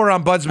probably a poor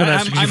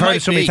ombudsman because you've heard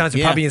it so many times.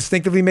 It probably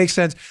instinctively makes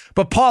sense.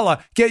 But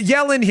Paula,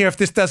 yell in here if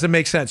this doesn't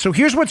make sense. So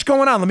here's what's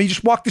going on. Let me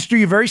just walk this through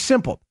you very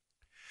simple.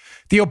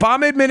 The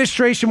Obama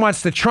administration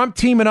wants the Trump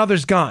team and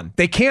others gone.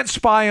 They can't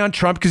spy on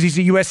Trump because he's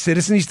a U.S.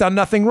 citizen. He's done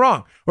nothing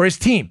wrong, or his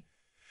team.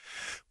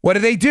 What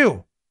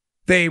do?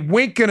 They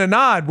wink and a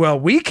nod. Well,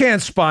 we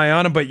can't spy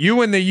on him, but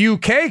you in the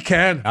UK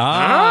can.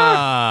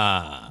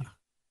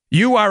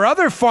 You, our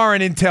other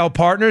foreign intel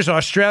partners,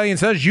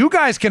 Australians, you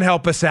guys can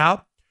help us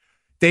out.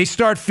 They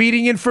start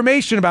feeding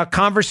information about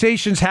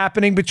conversations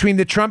happening between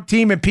the Trump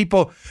team and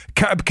people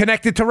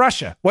connected to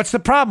Russia. What's the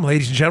problem,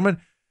 ladies and gentlemen?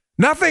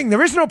 Nothing.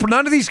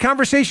 None of these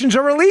conversations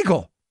are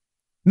illegal.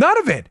 None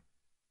of it.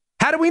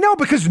 How do we know?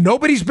 Because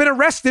nobody's been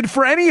arrested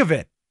for any of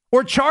it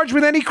or charged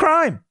with any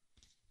crime.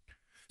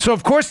 So,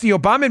 of course, the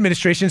Obama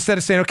administration, instead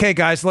of saying, okay,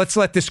 guys, let's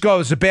let this go.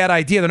 It's a bad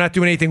idea. They're not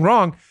doing anything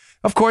wrong.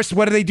 Of course,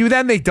 what do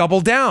then? They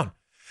double down.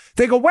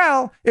 They go,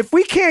 well, if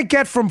we can't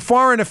get from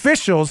foreign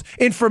officials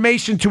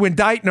information to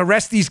indict and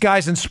arrest these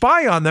guys and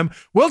spy on them,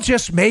 we'll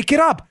just make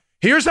it up.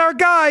 Here's our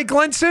guy,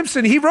 Glenn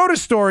Simpson. He wrote a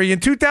story in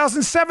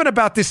 2007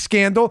 about this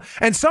scandal.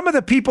 And some of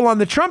the people on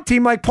the Trump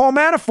team, like Paul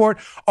Manafort,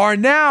 are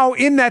now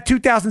in that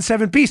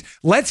 2007 piece.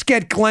 Let's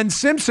get Glenn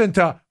Simpson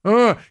to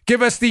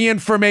give us the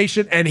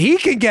information, and he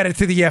can get it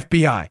to the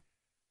FBI.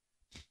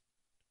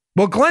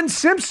 Well, Glenn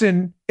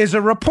Simpson is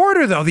a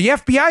reporter, though. The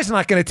FBI is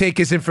not going to take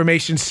his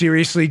information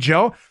seriously,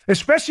 Joe,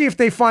 especially if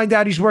they find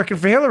out he's working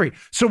for Hillary.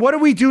 So what do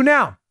we do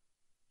now?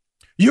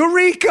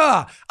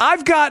 Eureka!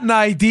 I've got an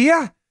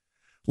idea.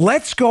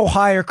 Let's go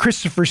hire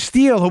Christopher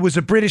Steele, who was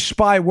a British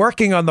spy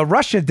working on the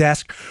Russia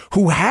desk,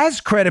 who has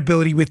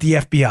credibility with the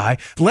FBI.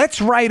 Let's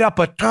write up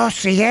a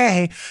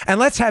dossier, and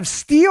let's have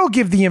Steele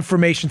give the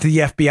information to the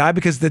FBI,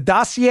 because the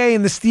dossier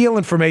and the Steele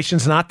information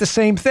is not the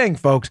same thing,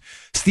 folks.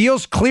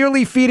 Steele's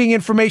clearly feeding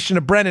information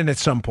to Brennan at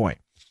some point.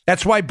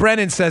 That's why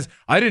Brennan says,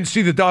 I didn't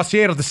see the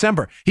dossier till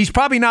December. He's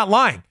probably not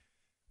lying.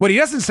 What he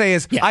doesn't say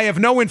is, I have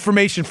no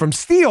information from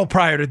Steele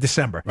prior to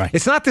December. Right.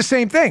 It's not the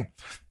same thing.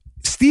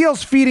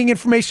 Steele's feeding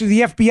information to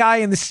the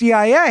FBI and the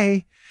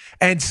CIA,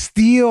 and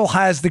Steele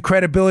has the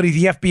credibility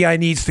the FBI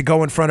needs to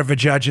go in front of a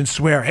judge and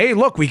swear, hey,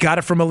 look, we got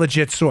it from a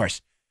legit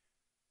source.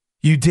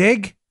 You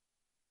dig?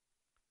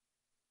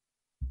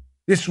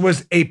 This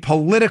was a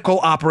political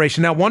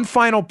operation. Now, one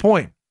final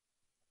point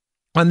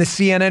on the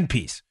CNN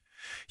piece.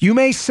 You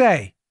may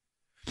say,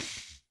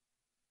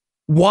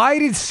 why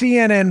did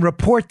CNN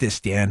report this,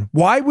 Dan?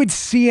 Why would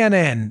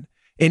CNN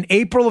in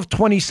April of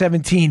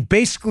 2017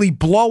 basically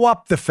blow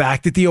up the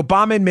fact that the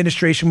Obama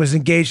administration was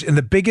engaged in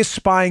the biggest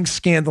spying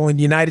scandal in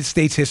United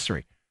States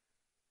history?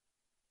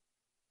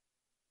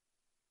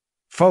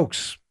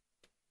 Folks,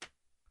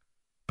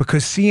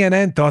 because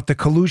CNN thought the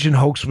collusion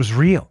hoax was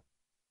real.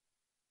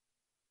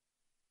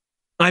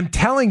 I'm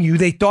telling you,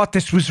 they thought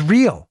this was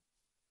real.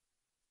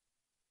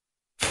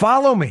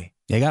 Follow me.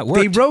 They got worked.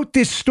 They wrote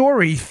this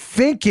story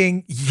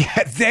thinking,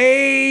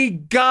 they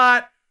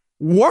got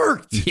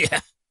worked. Yeah.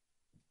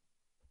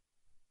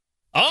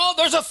 Oh,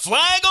 there's a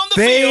flag on the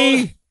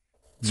field.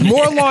 It's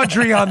more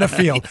laundry on the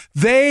field.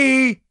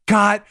 They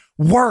got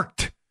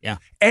worked. Yeah.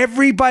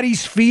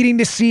 Everybody's feeding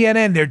to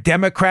CNN, their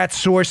Democrat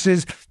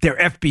sources, their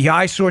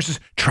FBI sources.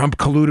 Trump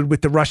colluded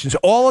with the Russians.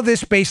 All of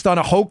this based on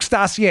a hoax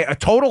dossier, a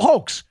total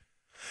hoax.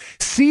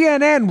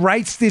 CNN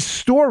writes this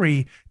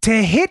story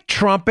to hit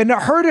Trump and to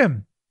hurt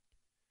him.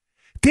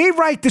 They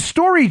write the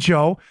story,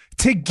 Joe,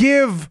 to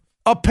give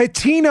a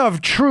patina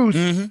of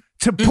truth,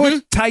 to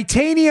put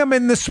titanium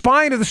in the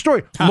spine of the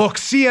story. Look,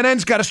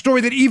 CNN's got a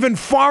story that even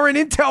foreign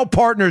intel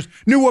partners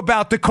knew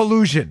about the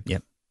collusion.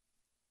 Yep.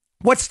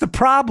 What's the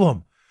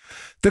problem?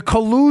 The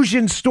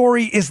collusion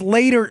story is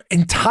later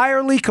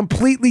entirely,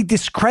 completely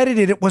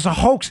discredited. It was a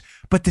hoax.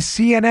 But the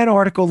CNN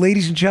article,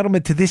 ladies and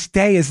gentlemen, to this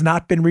day has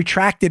not been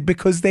retracted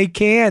because they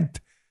can't.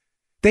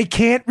 They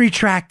can't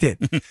retract it.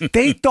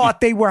 They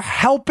thought they were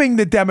helping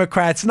the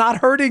Democrats, not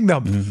hurting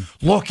them.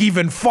 Look,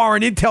 even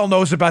foreign intel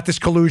knows about this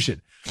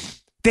collusion.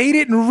 They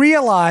didn't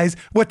realize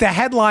what the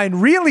headline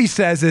really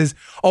says is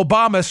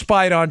Obama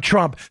spied on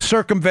Trump,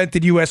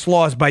 circumvented U.S.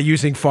 laws by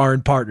using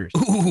foreign partners.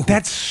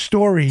 That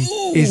story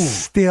is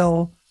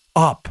still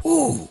up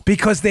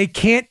because they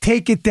can't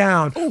take it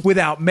down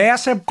without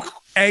massive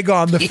egg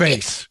on the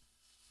face.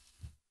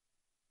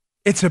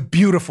 It's a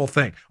beautiful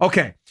thing.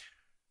 Okay.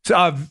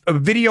 So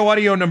video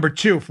audio number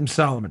 2 from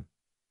Solomon.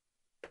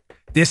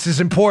 This is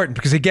important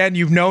because, again,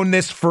 you've known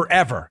this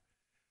forever.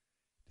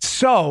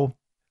 So,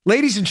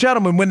 ladies and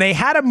gentlemen, when they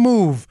had to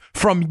move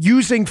from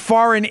using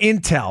foreign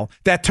intel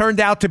that turned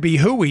out to be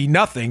hooey,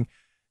 nothing,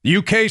 the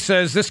UK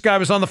says this guy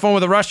was on the phone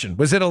with a Russian.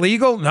 Was it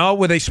illegal? No.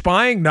 Were they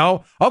spying?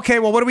 No. Okay,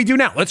 well, what do we do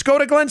now? Let's go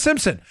to Glenn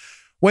Simpson.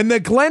 When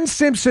the Glenn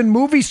Simpson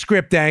movie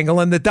script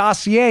angle and the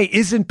dossier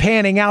isn't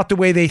panning out the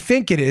way they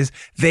think it is,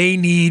 they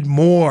need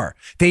more.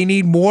 They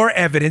need more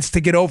evidence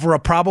to get over a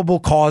probable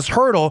cause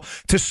hurdle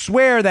to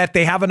swear that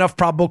they have enough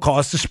probable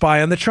cause to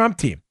spy on the Trump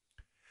team.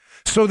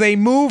 So they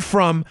move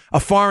from a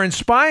foreign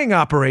spying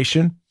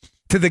operation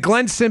to the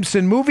Glenn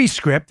Simpson movie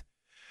script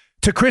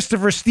to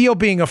Christopher Steele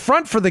being a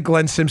front for the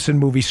Glenn Simpson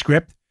movie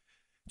script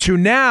to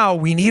now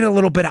we need a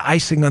little bit of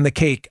icing on the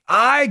cake.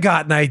 I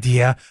got an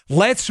idea.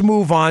 Let's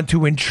move on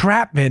to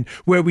entrapment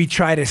where we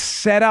try to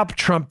set up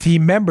Trump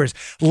team members.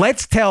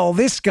 Let's tell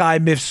this guy,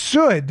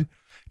 Joseph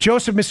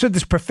Mifsud,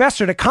 this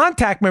professor, to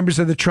contact members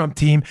of the Trump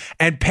team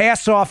and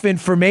pass off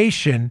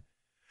information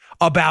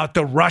about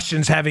the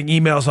Russians having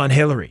emails on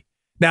Hillary.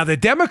 Now, the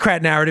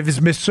Democrat narrative is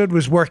Mifsud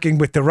was working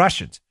with the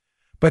Russians.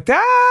 But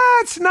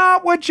that's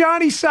not what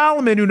Johnny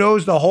Solomon, who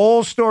knows the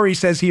whole story,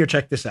 says here.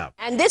 Check this out.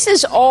 And this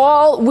is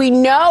all we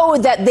know,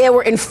 that there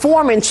were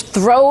informants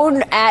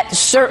thrown at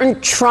certain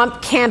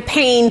Trump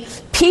campaign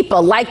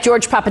people like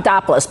George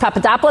Papadopoulos.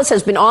 Papadopoulos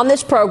has been on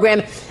this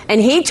program, and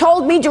he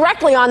told me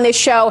directly on this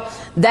show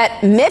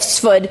that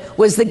Mifsud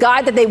was the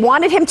guy that they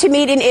wanted him to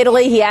meet in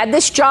Italy. He had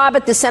this job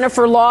at the Center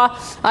for Law,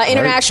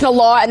 International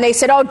Law, and they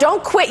said, oh,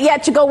 don't quit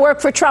yet to go work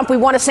for Trump. We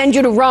want to send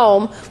you to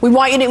Rome. We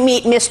want you to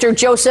meet Mr.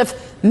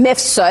 Joseph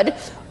Mifsud.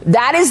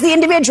 That is the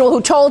individual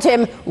who told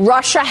him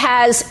Russia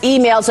has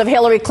emails of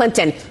Hillary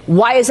Clinton.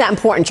 Why is that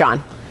important,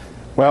 John?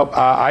 Well,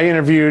 I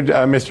interviewed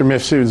Mr.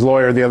 Mifsud's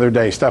lawyer the other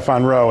day,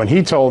 Stefan Rowe, and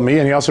he told me,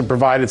 and he also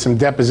provided some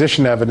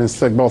deposition evidence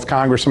to both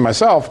Congress and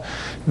myself,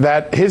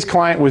 that his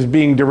client was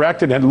being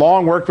directed, had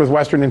long worked with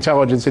Western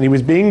intelligence, and he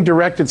was being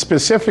directed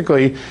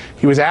specifically.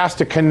 He was asked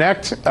to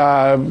connect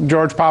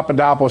George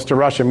Papadopoulos to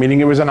Russia, meaning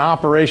it was an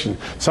operation,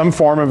 some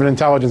form of an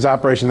intelligence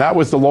operation. That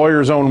was the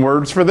lawyer's own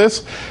words for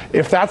this.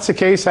 If that's the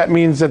case, that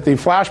means that the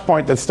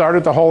flashpoint that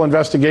started the whole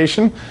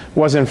investigation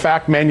was, in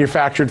fact,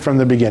 manufactured from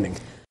the beginning.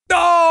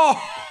 No!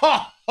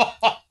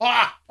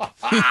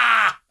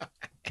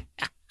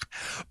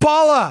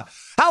 Paula,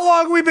 how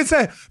long have we been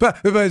saying?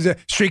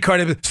 Streetcar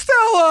name,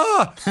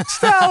 Stella,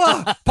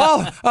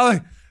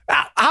 Paula.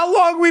 How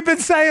long have we been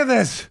saying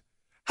this?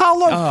 How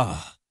long?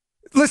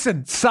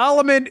 Listen,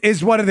 Solomon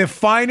is one of the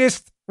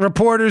finest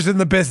reporters in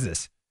the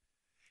business.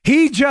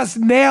 He just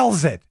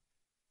nails it.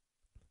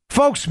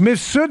 Folks,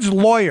 Mifsud's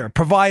lawyer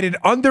provided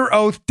under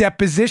oath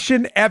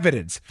deposition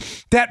evidence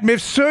that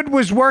Mifsud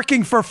was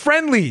working for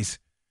Friendlies.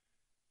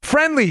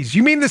 Friendlies.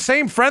 You mean the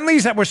same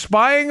Friendlies that were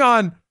spying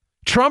on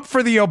Trump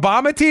for the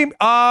Obama team?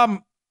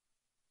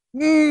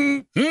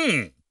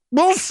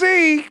 We'll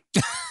see.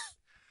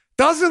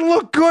 Doesn't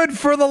look good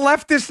for the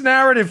leftist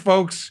narrative,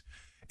 folks.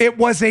 It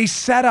was a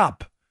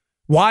setup.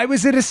 Why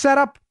was it a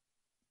setup?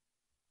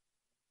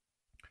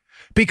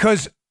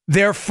 Because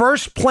their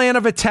first plan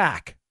of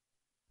attack,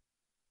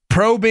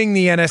 probing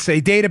the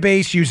NSA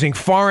database using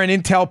foreign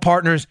intel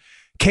partners,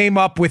 came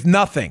up with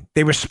nothing.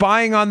 They were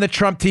spying on the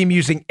Trump team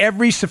using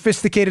every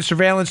sophisticated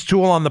surveillance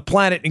tool on the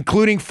planet,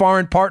 including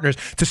foreign partners,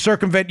 to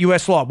circumvent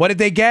U.S. law. What did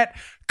they get?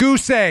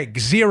 Goose egg,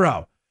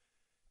 0.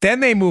 Then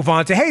they move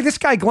on to, hey, this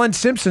guy Glenn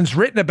Simpson's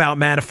written about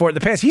Manafort in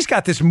the past. He's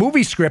got this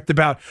movie script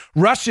about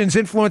Russians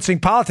influencing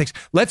politics.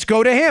 Let's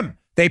go to him.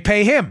 They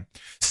pay him.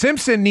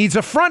 Simpson needs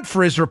a front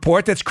for his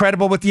report that's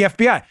credible with the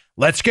FBI.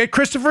 Let's get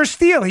Christopher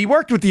Steele. He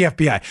worked with the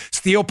FBI.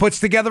 Steele puts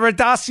together a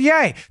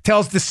dossier,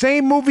 tells the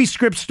same movie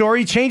script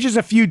story, changes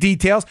a few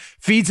details,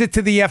 feeds it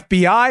to the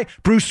FBI.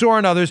 Bruce Orr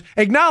and others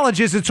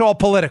acknowledges it's all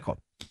political.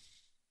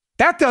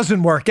 That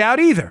doesn't work out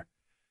either.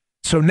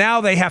 So now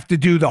they have to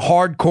do the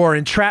hardcore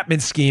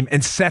entrapment scheme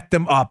and set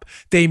them up.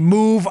 They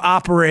move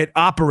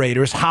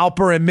operators,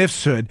 Halper and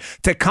Mifsud,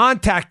 to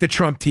contact the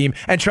Trump team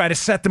and try to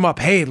set them up.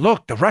 Hey,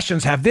 look, the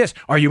Russians have this.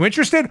 Are you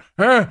interested?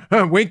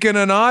 Wink and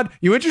a nod.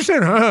 You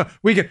interested?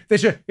 We can.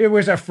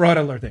 Where's our fraud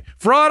alert thing?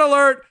 Fraud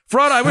alert.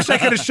 Fraud. I wish I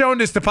could have shown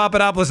this to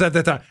Papadopoulos at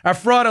the time. Our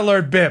fraud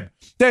alert bib.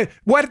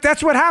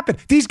 That's what happened.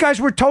 These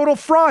guys were total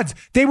frauds.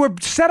 They were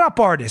setup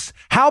artists,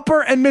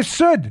 Halper and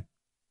Mifsud.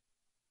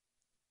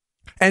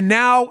 And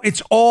now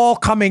it's all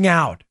coming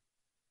out.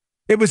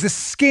 It was a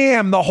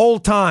scam the whole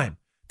time.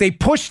 They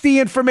pushed the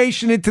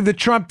information into the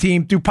Trump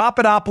team through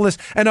Papadopoulos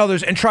and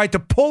others and tried to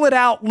pull it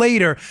out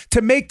later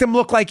to make them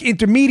look like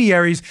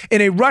intermediaries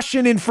in a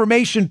Russian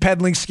information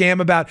peddling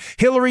scam about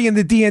Hillary and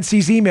the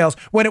DNC's emails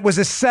when it was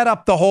a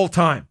setup the whole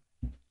time.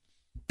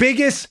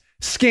 Biggest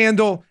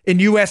scandal in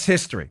U.S.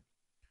 history.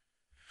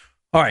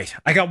 All right,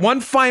 I got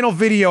one final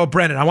video of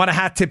Brennan. I want to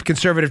hat tip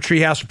Conservative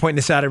Treehouse for pointing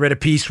this out. I read a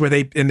piece where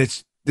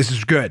this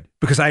is good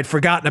because I had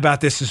forgotten about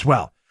this as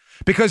well.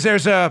 Because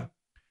there's another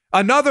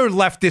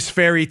leftist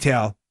fairy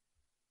tale,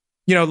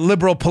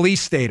 liberal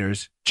police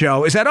staters,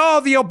 Joe, is that,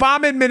 the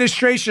Obama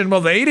administration,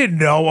 well, they didn't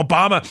know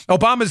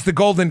Obama's the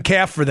golden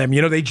calf for them.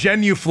 They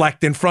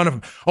genuflect in front of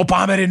him.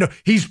 Obama didn't know.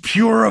 He's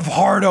pure of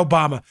heart,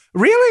 Obama.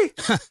 Really?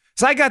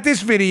 So I got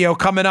this video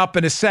coming up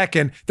in a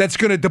second that's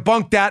going to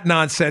debunk that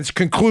nonsense.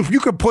 Conclude, you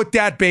could put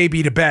that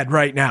baby to bed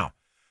right now.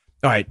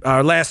 All right,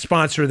 our last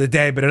sponsor of the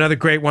day, but another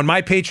great one,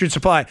 My Patriot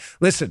Supply.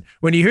 Listen,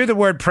 when you hear the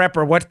word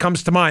prepper, what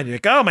comes to mind? You're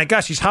like, oh my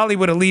gosh, these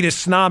Hollywood elitist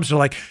snobs are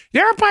like,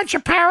 you're a bunch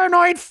of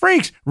paranoid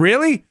freaks.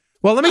 Really?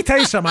 Well, let me tell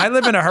you something. I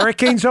live in a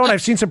hurricane zone.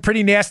 I've seen some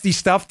pretty nasty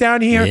stuff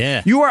down here.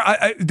 Yeah. You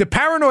are the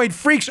paranoid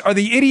freaks are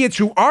the idiots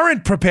who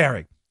aren't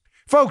preparing.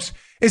 Folks,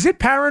 is it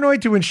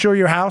paranoid to insure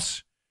your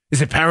house?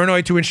 Is it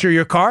paranoid to insure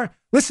your car?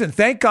 Listen,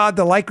 thank God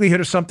the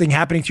likelihood of something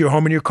happening to your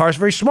home and your car is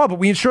very small, but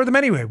we insure them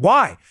anyway.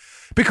 Why?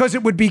 Because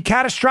it would be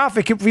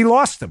catastrophic if we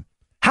lost them.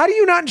 How do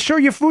you not insure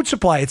your food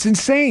supply? It's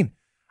insane.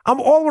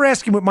 All we're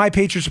asking with My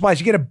Patriot Supply is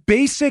you get a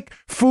basic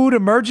food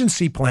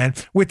emergency plan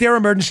with their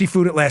emergency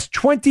food. It lasts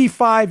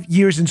 25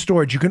 years in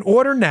storage. You can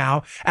order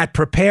now at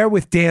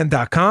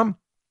preparewithdan.com.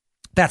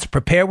 That's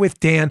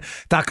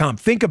preparewithdan.com.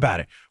 Think about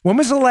it. When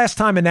was the last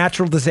time a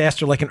natural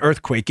disaster like an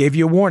earthquake gave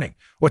you a warning,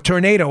 or a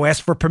tornado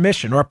asked for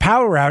permission, or a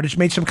power outage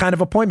made some kind of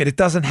appointment? It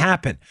doesn't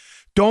happen.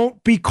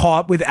 Don't be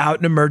caught without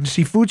an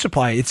emergency food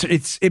supply.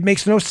 It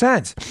makes no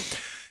sense.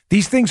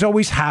 These things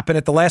always happen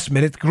at the last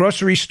minute. The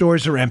grocery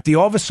stores are empty.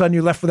 All of a sudden,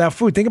 you're left without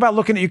food. Think about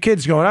looking at your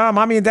kids going,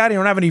 mommy and daddy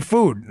don't have any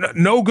food.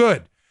 No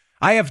good.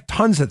 I have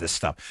tons of this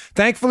stuff.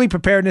 Thankfully,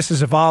 preparedness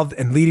has evolved,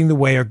 and leading the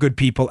way are good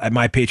people at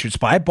My Patriot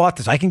Supply. I bought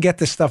this. I can get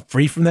this stuff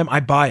free from them.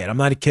 I buy it. I'm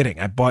not kidding.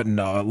 I bought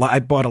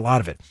a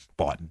lot of it.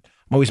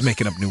 I'm always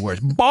making up new words.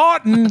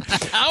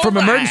 From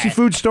emergency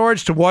food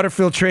storage to water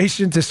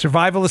filtration to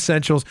survival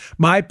essentials,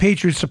 My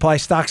Patriot Supply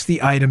stocks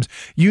the items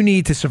you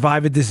need to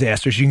survive a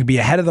disaster so you can be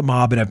ahead of the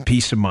mob and have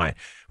peace of mind.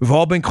 We've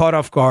all been caught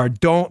off guard.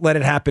 Don't let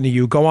it happen to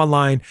you. Go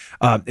online,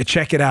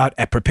 check it out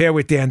at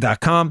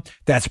preparewithdan.com.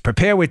 That's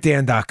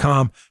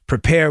preparewithdan.com,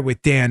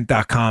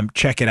 preparewithdan.com.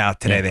 Check it out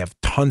today. Yeah. They have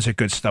tons of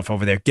good stuff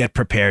over there. Get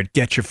prepared.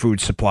 Get your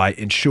food supply.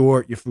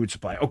 Insure your food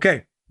supply.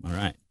 Okay. All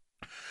right.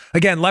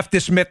 Again,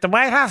 leftist myth. The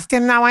White House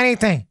didn't know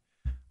anything.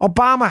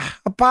 Obama.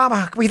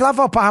 We love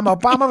Obama.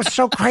 Obama was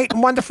so great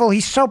and wonderful.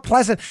 He's so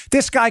pleasant.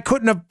 This guy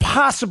couldn't have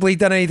possibly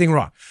done anything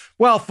wrong.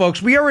 Well, folks,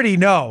 we already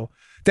know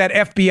that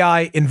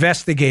FBI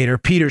investigator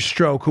Peter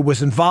Strzok, who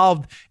was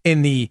involved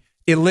in the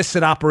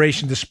illicit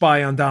operation to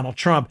spy on Donald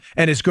Trump,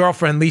 and his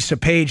girlfriend Lisa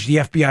Page, the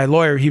FBI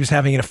lawyer he was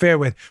having an affair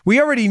with, we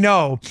already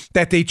know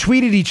that they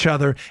tweeted each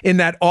other in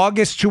that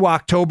August to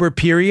October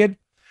period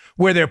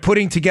where they're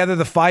putting together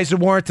the FISA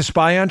warrant to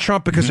spy on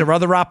Trump because their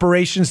other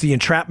operations, the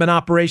entrapment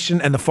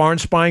operation and the foreign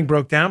spying,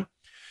 broke down.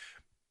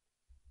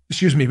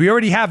 Excuse me. We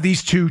already have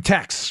these two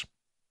texts.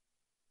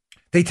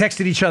 They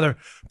texted each other,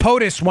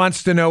 POTUS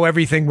wants to know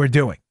everything we're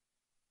doing.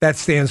 That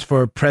stands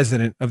for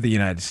President of the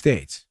United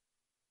States.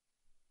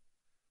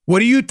 What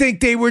do you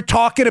think they were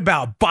talking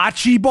about?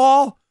 Bocce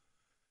ball?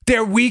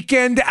 Their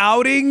weekend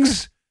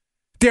outings?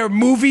 Their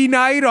movie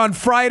night on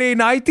Friday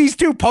night? These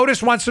two,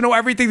 POTUS wants to know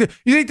everything.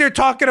 You think they're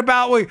talking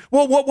about,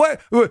 what?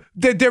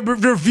 Their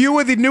review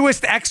of the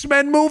newest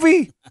X-Men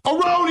movie?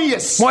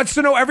 Erroneous. Wants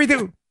to know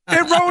everything.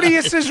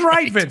 Erroneous is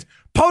right, Vince.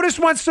 POTUS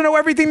wants to know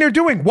everything they're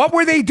doing. What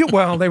were they doing?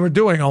 Well, they were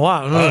doing a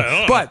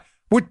lot. But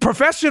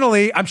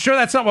professionally, I'm sure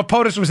that's not what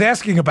POTUS was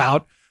asking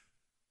about.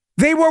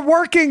 They were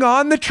working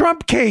on the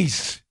Trump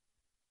case.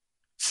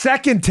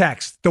 Second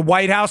text, the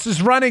White House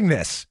is running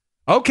this.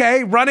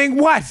 Okay, running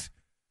what?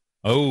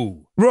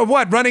 Oh.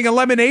 What, running a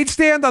lemonade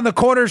stand on the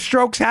corner of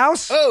Strzok's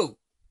house? Oh.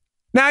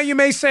 Now you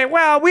may say,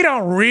 well, we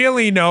don't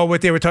really know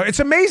what they were talking. It's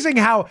amazing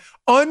how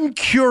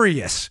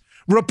uncurious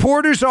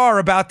reporters are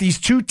about these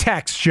two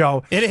texts,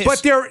 Joe. It is.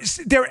 But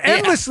they're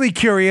endlessly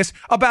curious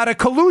about a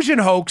collusion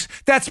hoax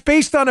that's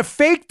based on a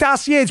fake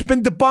dossier. It's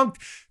been debunked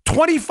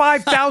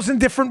 25,000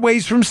 different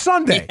ways from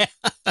Sunday.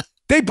 Yeah.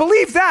 They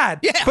believe that,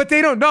 Yeah. but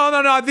they don't.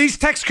 No. These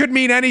texts could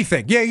mean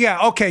anything. Yeah.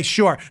 Okay,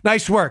 sure.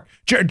 Nice work.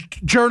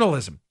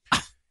 Journalism.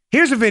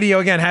 Here's a video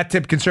again. Hat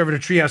tip conservative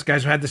treehouse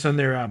guys who had this on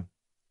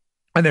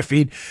their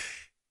feed.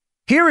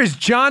 Here is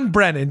John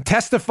Brennan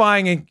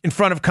testifying in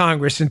front of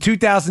Congress in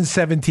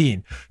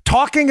 2017,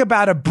 talking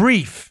about a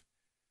brief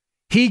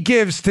he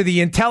gives to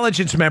the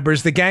intelligence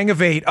members, the Gang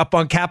of Eight up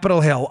on Capitol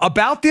Hill,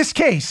 about this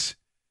case.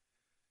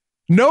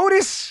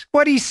 Notice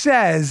what he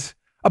says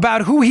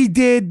about who he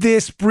did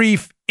this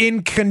brief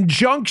in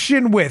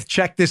conjunction with.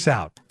 Check this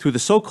out. Through the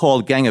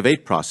so-called Gang of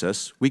Eight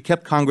process, we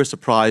kept Congress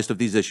apprised of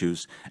these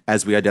issues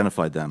as we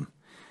identified them.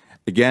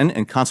 Again,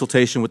 in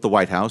consultation with the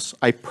White House,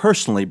 I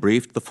personally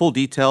briefed the full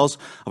details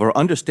of our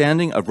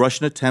understanding of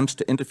Russian attempts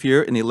to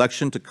interfere in the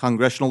election to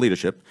congressional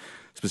leadership,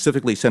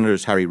 specifically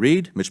Senators Harry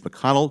Reid, Mitch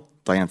McConnell,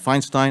 Dianne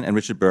Feinstein, and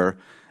Richard Burr,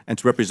 and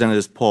to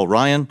Representatives Paul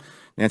Ryan,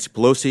 Nancy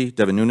Pelosi,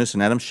 Devin Nunes,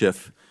 and Adam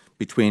Schiff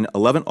between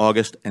 11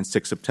 August and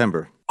 6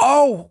 September.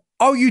 Oh,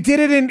 you did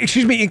it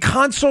in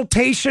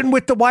consultation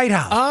with the White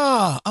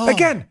House.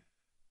 Again,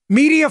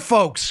 media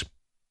folks,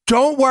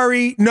 don't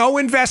worry. No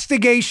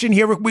investigation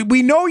here.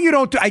 We know you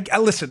don't.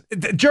 Listen,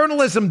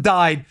 journalism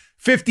died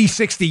 50,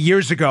 60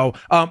 years ago.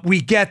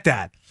 We get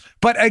that.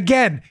 But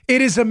again,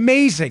 it is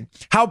amazing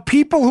how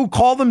people who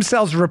call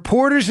themselves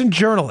reporters and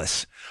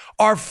journalists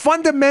are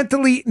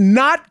fundamentally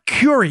not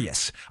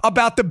curious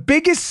about the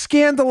biggest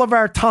scandal of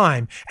our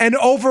time and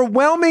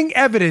overwhelming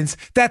evidence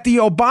that the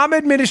Obama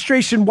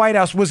administration White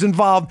House was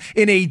involved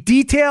in a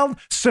detailed,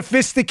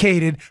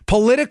 sophisticated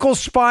political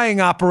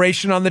spying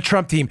operation on the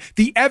Trump team.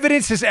 The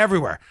evidence is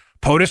everywhere.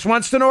 POTUS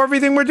wants to know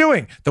everything we're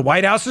doing. The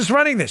White House is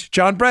running this.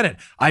 John Brennan.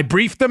 I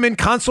briefed them in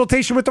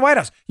consultation with the White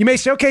House. You may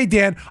say, okay,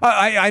 Dan,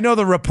 I know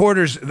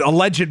the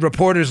alleged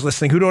reporters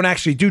listening who don't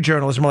actually do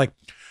journalism are like,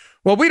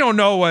 well, we don't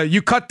know.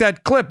 You cut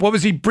that clip. What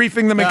was he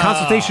briefing them in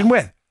consultation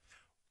with?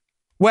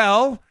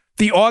 Well,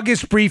 the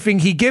August briefing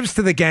he gives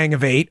to the Gang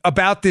of Eight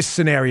about this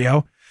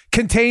scenario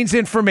contains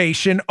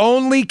information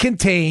only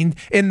contained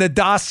in the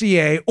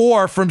dossier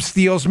or from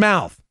Steele's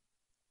mouth.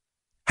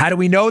 How do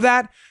we know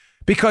that?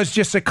 Because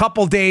just a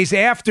couple days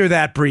after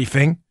that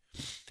briefing,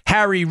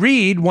 Harry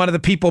Reid, one of the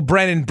people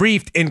Brennan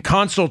briefed in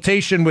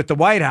consultation with the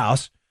White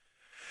House,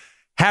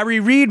 Harry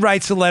Reid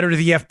writes a letter to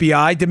the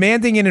FBI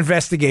demanding an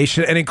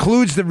investigation and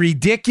includes the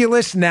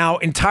ridiculous, now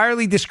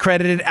entirely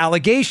discredited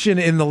allegation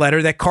in the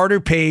letter that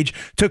Carter Page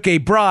took a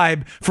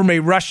bribe from a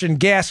Russian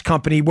gas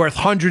company worth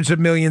hundreds of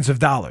millions of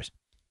dollars.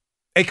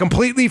 A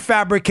completely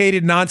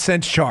fabricated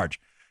nonsense charge.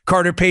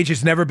 Carter Page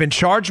has never been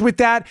charged with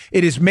that.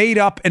 It is made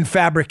up and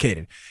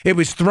fabricated. It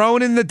was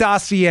thrown in the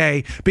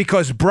dossier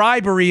because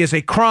bribery is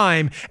a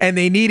crime and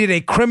they needed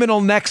a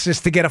criminal nexus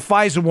to get a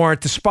FISA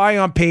warrant to spy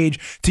on Page,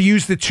 to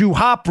use the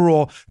two-hop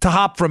rule to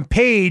hop from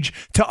Page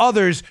to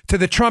others to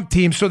the Trump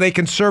team so they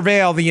can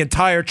surveil the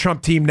entire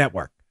Trump team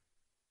network.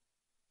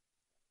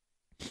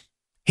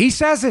 He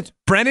says it.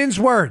 Brennan's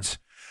words.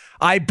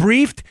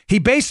 He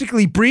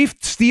basically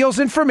briefed Steele's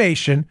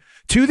information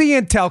to the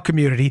intel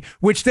community,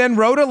 which then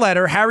wrote a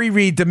letter, Harry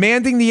Reid,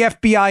 demanding the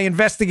FBI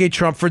investigate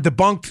Trump for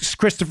debunked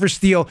Christopher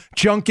Steele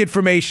junk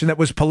information that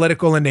was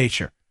political in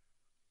nature.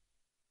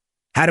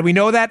 How do we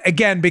know that?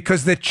 Again,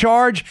 because the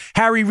charge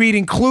Harry Reid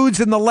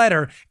includes in the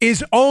letter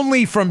is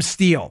only from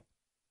Steele.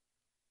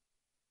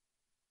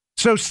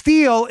 So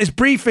Steele is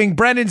briefing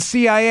Brennan's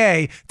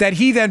CIA that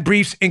he then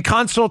briefs in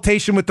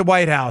consultation with the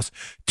White House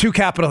to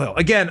Capitol Hill.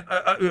 Again,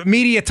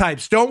 media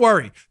types, don't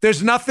worry.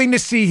 There's nothing to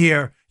see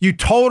here. You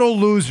total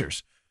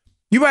losers.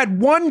 You had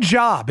one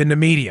job in the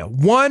media.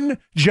 One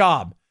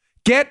job.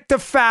 Get the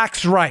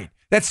facts right.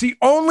 That's the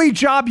only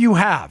job you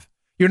have.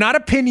 You're not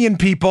opinion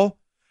people,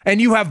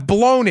 and you have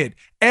blown it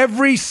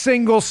every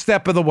single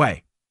step of the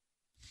way.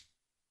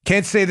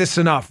 Can't say this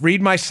enough.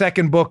 Read my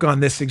second book on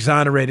this,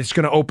 Exonerate. It's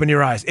going to open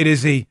your eyes. It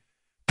is a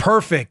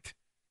perfect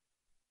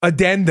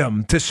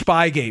addendum to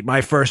Spygate,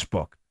 my first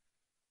book.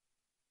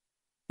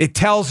 It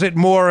tells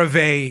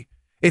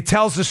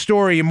the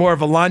story in more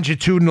of a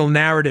longitudinal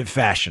narrative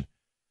fashion.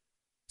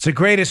 It's the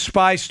greatest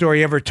spy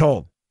story ever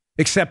told,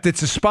 except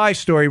it's a spy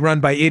story run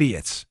by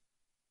idiots.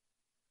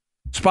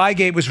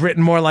 Spygate was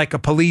written more like a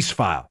police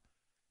file.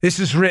 This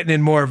is written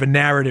in more of a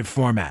narrative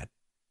format.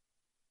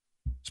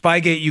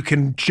 Spygate, you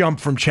can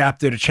jump from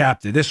chapter to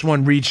chapter. This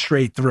one reads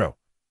straight through.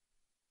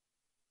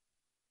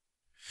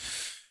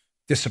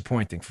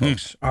 Disappointing,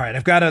 folks. All right,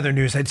 I've got other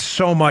news. I had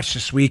so much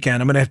this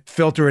weekend. I'm going to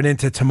filter it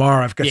into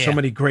tomorrow. I've got so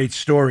many great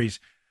stories.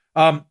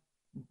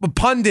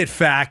 Pundit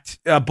Fact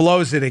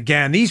blows it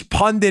again. These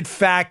Pundit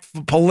Fact,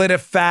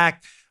 PolitiFact,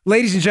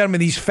 ladies and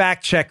gentlemen, these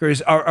fact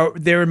checkers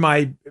they're in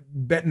my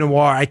bête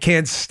noire. I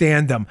can't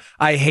stand them.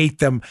 I hate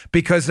them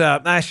because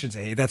I shouldn't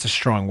say that's a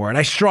strong word.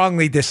 I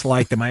strongly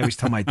dislike them. I always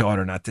tell my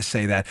daughter not to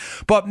say that,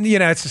 but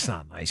it's just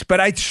not nice.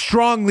 But I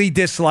strongly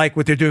dislike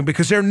what they're doing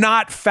because they're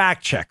not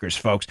fact checkers,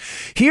 folks.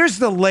 Here's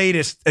the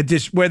latest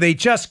where they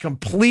just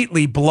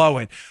completely blow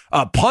it.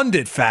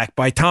 Pundit Fact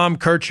by Tom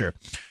Kircher.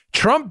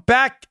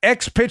 Trump-backed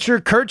ex-pitcher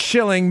Curt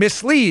Schilling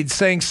misleads,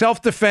 saying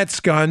self-defense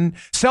gun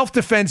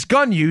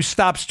use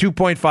stops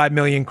 2.5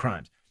 million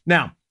crimes.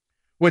 Now,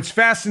 what's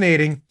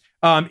fascinating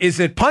is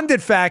that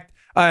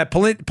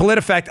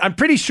PolitiFact, I'm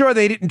pretty sure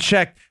they didn't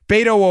check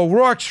Beto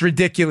O'Rourke's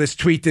ridiculous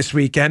tweet this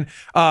weekend,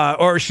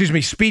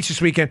 speech this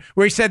weekend,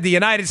 where he said the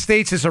United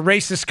States is a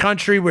racist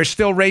country. We're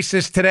still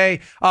racist today.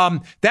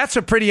 That's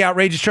a pretty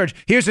outrageous charge.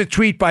 Here's a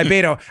tweet by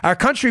Beto. Our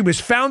country was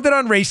founded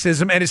on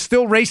racism and is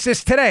still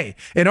racist today.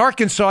 In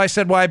Arkansas, I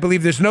said why I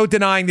believe there's no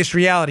denying this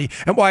reality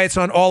and why it's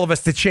on all of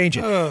us to change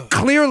it.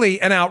 Clearly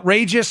an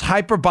outrageous,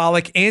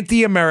 hyperbolic,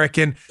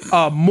 anti-American,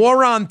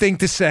 moron thing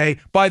to say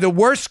by the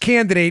worst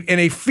candidate in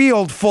a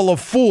field full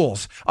of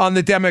fools on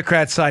the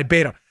Democrat side,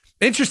 Beto.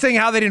 Interesting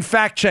how they didn't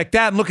fact check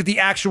that and look at the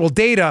actual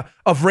data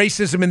of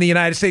racism in the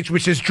United States,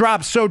 which has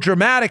dropped so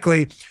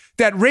dramatically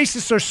that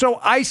racists are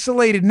so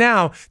isolated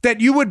now that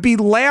you would be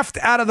laughed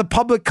out of the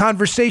public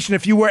conversation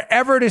if you were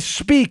ever to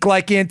speak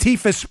like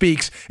Antifa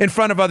speaks in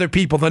front of other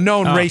people, the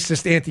known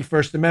racist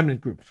anti-First Amendment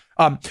group.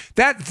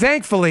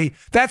 Thankfully,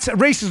 that's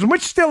racism,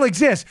 which still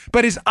exists,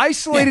 but is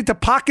isolated to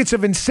pockets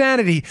of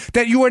insanity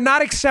that you are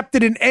not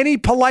accepted in any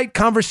polite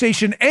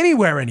conversation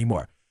anywhere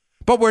anymore.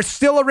 But we're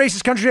still a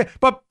racist country.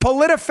 But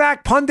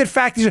PolitiFact,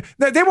 PunditFact,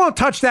 they won't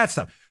touch that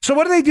stuff. So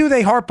what do?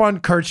 They harp on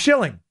Curt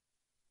Schilling,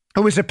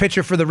 who was a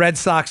pitcher for the Red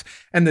Sox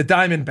and the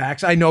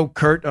Diamondbacks. I know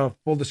Curt,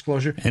 full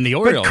disclosure. And the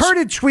Orioles. But Curt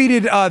had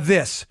tweeted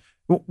this.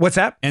 What's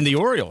that? And the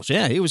Orioles.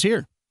 Yeah, he was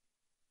here.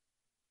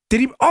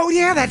 Did he? Oh,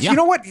 yeah. That's, yeah. You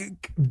know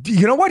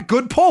what?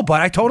 Good pull, but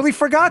I totally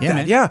forgot that.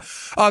 Man. Yeah.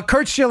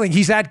 Curt Schilling,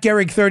 he's at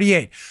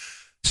Gehrig38.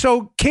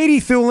 So Katie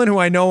Thulin, who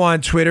I know on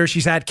Twitter,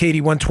 she's at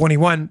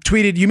Katie121,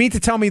 tweeted, "You mean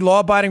to tell me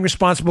law-abiding,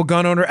 responsible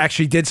gun owner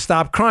actually did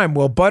stop crime?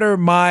 Well, butter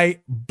my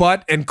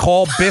butt and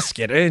call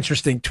biscuit." An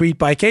interesting tweet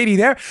by Katie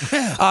there.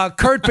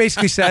 Curt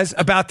basically says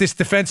about this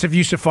defensive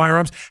use of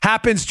firearms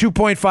happens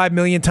 2.5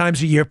 million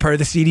times a year per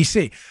the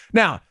CDC.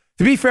 Now,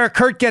 to be fair,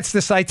 Curt gets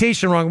the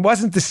citation wrong. It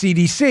wasn't the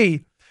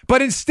CDC,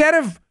 but instead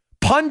of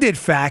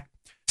PunditFact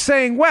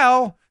saying,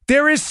 well,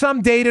 there is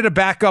some data to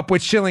back up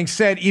what Schilling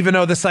said, even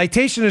though the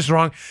citation is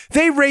wrong,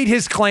 they rate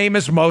his claim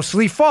as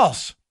mostly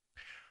false.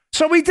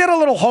 So we did a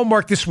little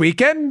homework this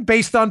weekend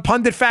based on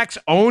PunditFact's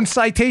own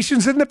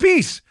citations in the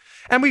piece.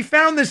 And we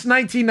found this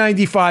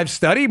 1995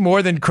 study,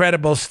 more than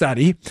credible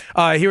study.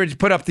 Here to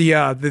put up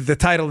the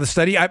title of the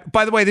study.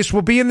 By the way, this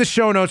will be in the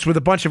show notes with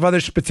a bunch of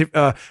other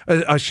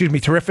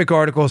terrific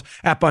articles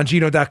at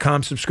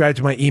Bongino.com. Subscribe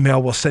to my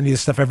email. We'll send you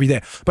this stuff every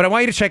day. But I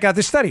want you to check out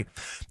this study.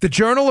 The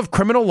Journal of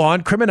Criminal Law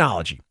and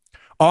Criminology.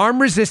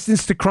 Armed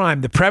Resistance to Crime,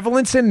 The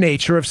Prevalence and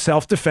Nature of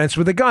Self-Defense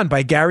with a Gun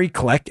by Gary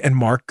Kleck and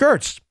Mark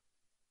Gertz.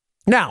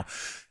 Now,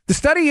 the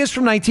study is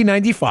from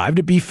 1995,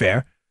 to be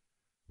fair,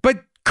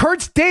 but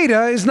Kurt's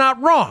data is not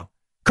wrong.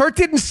 Curt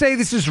didn't say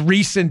this is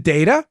recent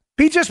data.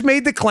 He just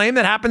made the claim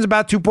that happens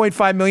about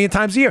 2.5 million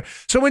times a year.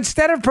 So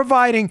instead of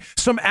providing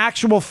some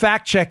actual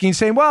fact checking,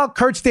 saying, well,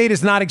 Kurt's data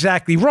is not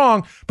exactly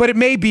wrong, but it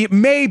may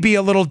be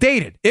a little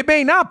dated. It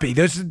may not be.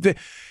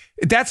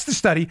 That's the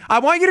study. I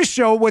want to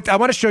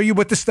show you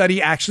what the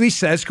study actually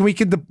says. We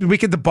can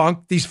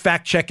debunk these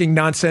fact-checking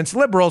nonsense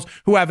liberals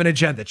who have an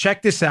agenda.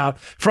 Check this out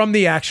from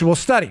the actual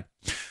study.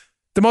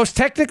 The most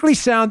technically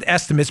sound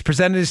estimates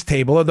presented in this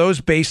table are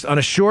those based on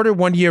a shorter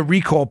one-year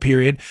recall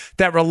period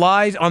that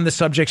relies on the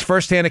subject's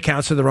firsthand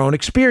accounts of their own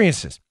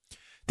experiences.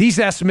 These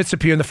estimates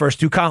appear in the first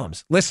two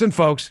columns. Listen,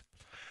 folks.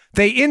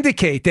 They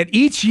indicate that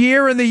each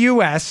year in the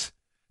U.S.,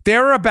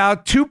 there are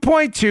about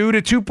 2.2 to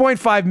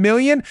 2.5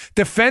 million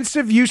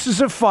defensive uses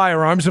of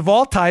firearms of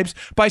all types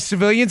by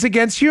civilians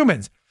against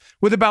humans,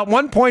 with about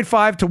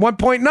 1.5 to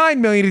 1.9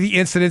 million of the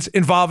incidents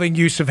involving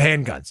use of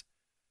handguns.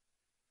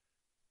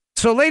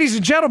 So, ladies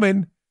and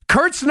gentlemen,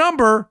 Kurt's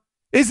number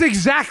is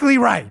exactly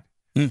right.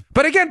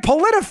 But again,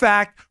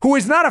 PolitiFact, who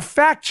is not a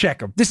fact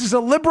checker, this is a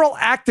liberal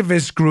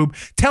activist group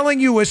telling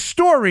you a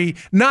story,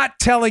 not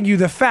telling you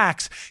the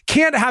facts,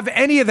 can't have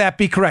any of that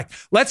be correct.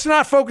 Let's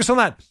not focus on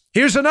that.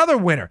 Here's another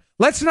winner.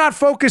 Let's not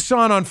focus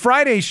on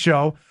Friday's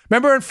show.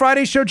 Remember on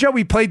Friday's show, Joe,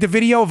 we played the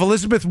video of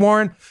Elizabeth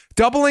Warren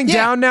doubling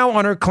down now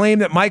on her claim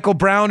that Michael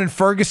Brown in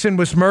Ferguson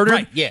was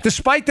murdered,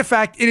 despite the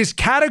fact it is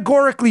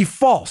categorically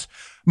false.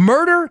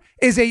 Murder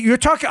is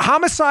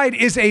homicide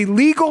is a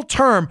legal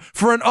term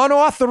for an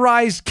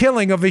unauthorized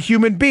killing of a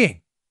human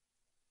being.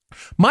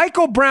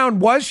 Michael Brown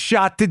was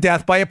shot to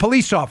death by a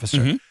police officer.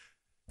 Mm-hmm.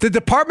 The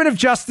Department of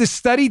Justice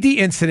studied the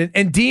incident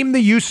and deemed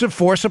the use of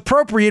force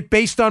appropriate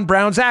based on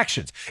Brown's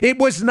actions. It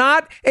was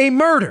not a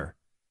murder.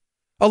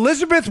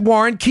 Elizabeth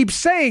Warren keeps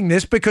saying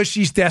this because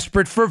she's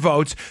desperate for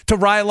votes to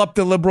rile up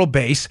the liberal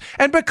base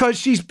and because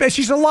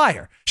she's a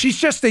liar. She's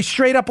just a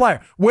straight up liar.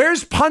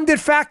 Where's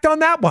PunditFact on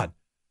that one?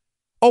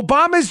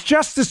 Obama's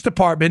Justice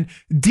Department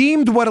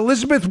deemed what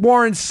Elizabeth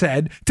Warren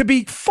said to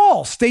be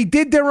false. They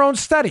did their own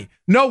study.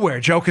 Nowhere,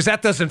 Joe, because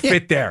that doesn't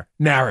fit their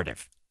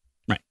narrative.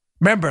 Right.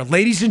 Remember,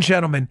 ladies and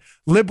gentlemen,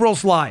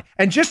 liberals lie.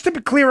 And just to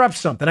clear up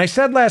something, I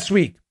said last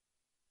week,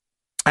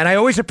 and I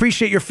always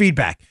appreciate your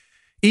feedback,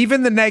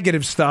 even the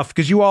negative stuff,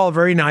 because you all are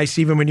very nice,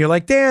 even when you're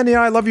like, Dan,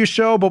 I love your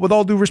show, but with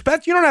all due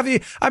respect, you don't have to.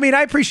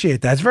 I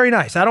appreciate that. It's very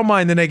nice. I don't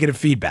mind the negative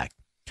feedback.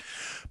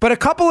 But a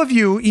couple of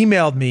you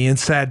emailed me and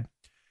said,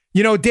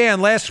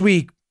 Dan, last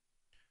week,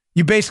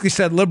 You basically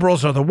said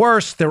liberals are the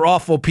worst, they're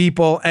awful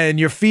people, and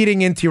you're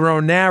feeding into your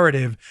own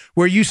narrative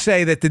where you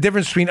say that the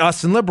difference between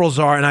us and liberals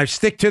are, and I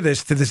stick to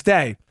this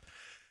day,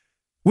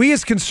 we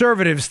as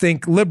conservatives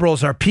think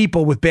liberals are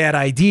people with bad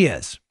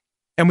ideas,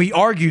 and we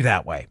argue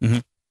that way.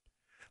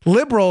 Mm-hmm.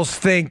 Liberals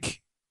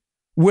think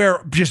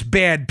we're just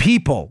bad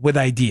people with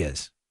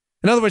ideas.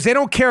 In other words, they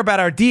don't care about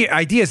our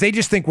ideas, they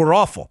just think we're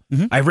awful.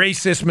 Mm-hmm. I'm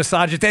racist,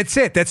 misogynist, that's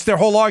it. That's their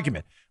whole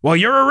argument. Well,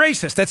 you're a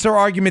racist. That's their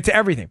argument to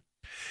everything.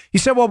 You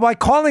said, well, by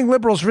calling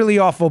liberals really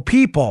awful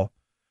people,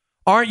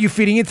 aren't you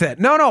feeding into that?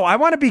 No, I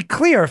want to be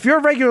clear. If you're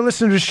a regular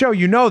listener to the show,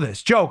 you know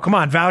this. Joe, come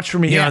on, vouch for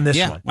me here on this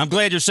one. I'm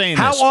glad you're saying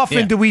How this.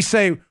 often do we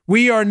say,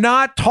 we are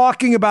not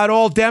talking about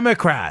all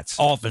Democrats?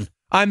 Often.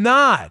 I'm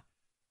not.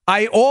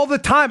 All the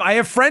time. I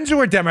have friends who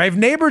are Democrats. I have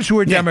neighbors who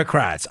are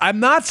Democrats.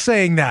 I'm not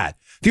saying that.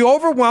 The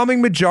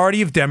overwhelming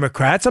majority of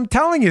Democrats, I'm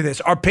telling you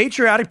this, are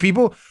patriotic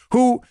people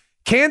who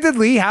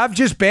candidly have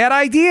just bad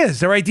ideas.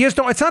 Their ideas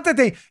don't, it's not that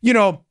they,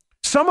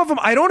 some of them,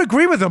 I don't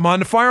agree with them on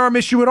the firearm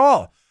issue at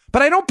all.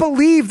 But I don't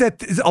believe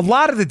that a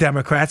lot of the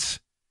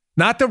Democrats,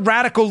 not the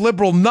radical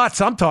liberal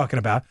nuts I'm talking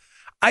about,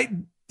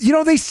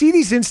 they see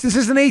these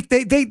instances and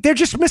they're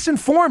just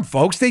misinformed,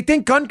 folks. They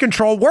think gun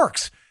control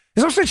works.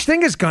 There's no such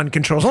thing as gun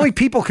control. It's only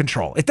people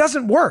control. It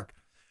doesn't work.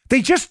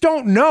 They just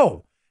don't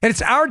know. And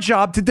it's our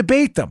job to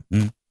debate them.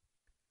 Mm.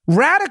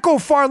 Radical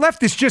far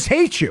leftists just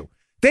hate you.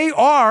 They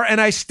are, and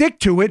I stick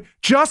to it,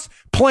 just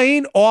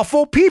plain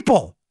awful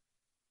people.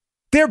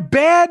 They're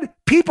bad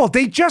people.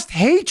 They just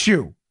hate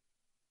you.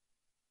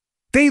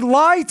 They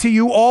lie to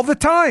you all the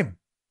time.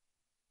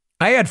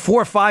 I had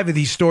 4 or 5 of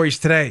these stories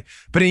today,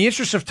 but in the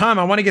interest of time,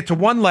 I want to get to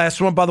one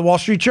last one by the Wall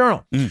Street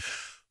Journal.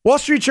 Wall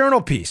Street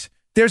Journal piece.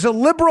 There's a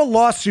liberal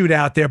lawsuit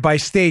out there by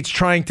states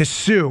trying to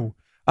sue.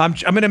 I'm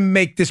going to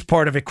make this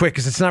part of it quick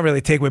because it's not really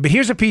a takeaway, but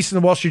here's a piece in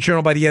the Wall Street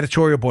Journal by the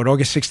editorial board,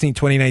 August 16,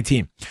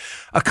 2019.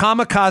 A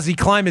kamikaze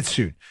climate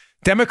suit.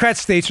 Democrat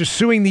states are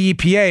suing the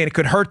EPA and it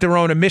could hurt their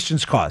own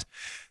emissions cause.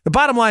 The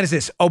bottom line is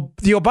this.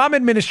 The Obama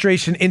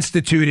administration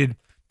instituted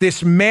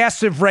this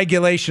massive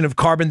regulation of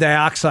carbon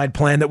dioxide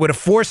plan that would have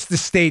forced the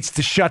states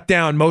to shut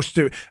down most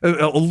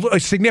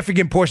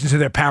significant portions of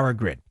their power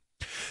grid.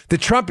 The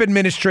Trump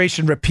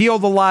administration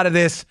repealed a lot of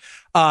this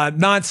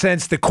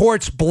nonsense. The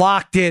courts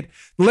blocked it.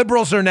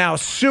 Liberals are now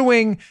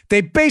suing.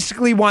 They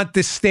basically want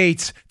the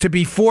states to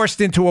be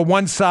forced into a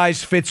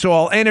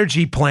one-size-fits-all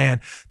energy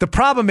plan. The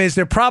problem is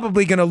they're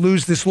probably going to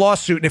lose this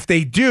lawsuit. And if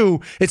they do,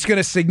 it's going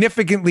to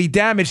significantly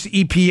damage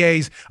the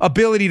EPA's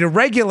ability to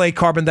regulate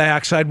carbon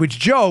dioxide, which,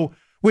 Joe,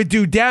 would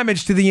do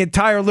damage to the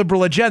entire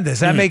liberal agenda.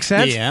 Does that make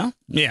sense?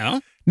 Yeah.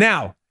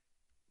 Now,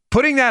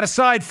 putting that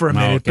aside for a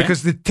minute,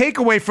 because the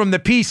takeaway from the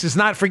piece is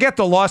not, forget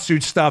the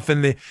lawsuit stuff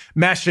and the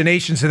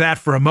machinations of that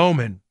for a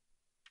moment.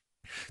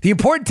 The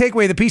important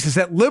takeaway of the piece is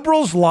that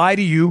liberals lie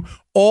to you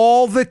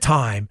all the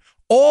time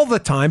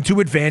to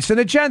advance an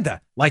agenda,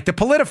 like the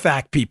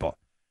PolitiFact people.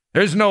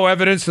 There's no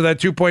evidence of that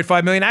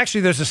 2.5 million.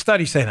 Actually, there's a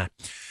study saying that.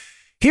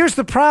 Here's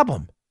the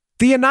problem.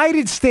 The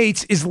United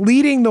States is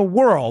leading the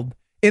world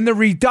in the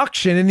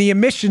reduction in the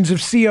emissions of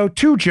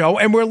CO2, Joe,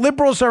 and where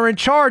liberals are in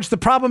charge, the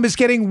problem is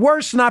getting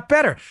worse, not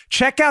better.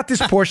 Check out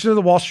this portion of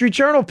the Wall Street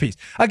Journal piece.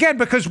 Again,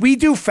 because we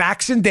do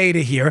facts and data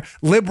here,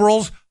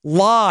 liberals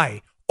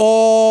lie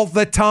all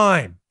the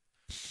time.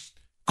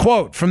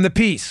 Quote from the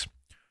piece.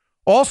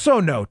 Also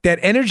note that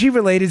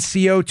energy-related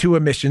CO2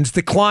 emissions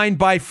declined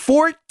by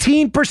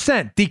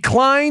 14%,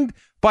 declined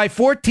by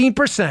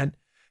 14%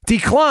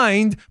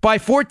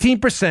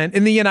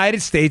 in the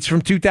United States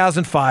from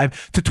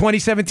 2005 to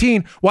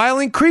 2017, while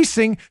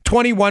increasing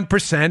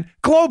 21%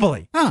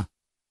 globally.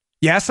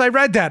 Yes, I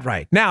read that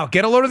right. Now,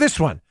 get a load of this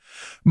one.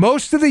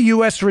 Most of the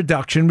U.S.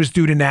 reduction was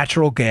due to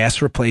natural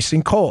gas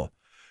replacing coal.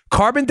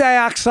 Carbon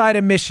dioxide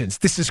emissions,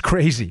 this is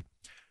crazy,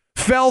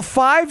 fell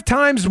 5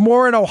 times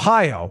more in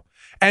Ohio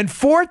and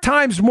 4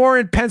 times more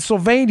in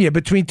Pennsylvania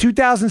between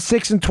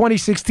 2006 and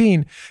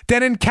 2016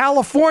 than in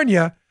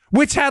California,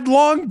 which had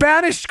long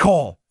banished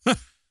coal.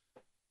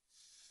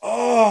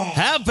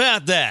 How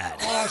about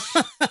that?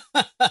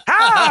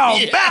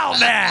 How about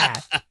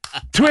that?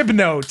 Twib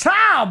notes.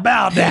 How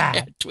about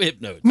that? Twib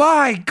notes.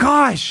 My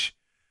gosh.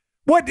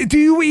 What, do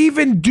you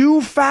even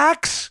do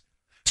facts?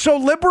 So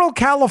liberal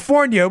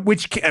California,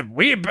 which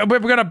we're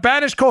going to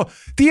banish coal,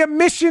 the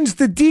emissions,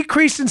 the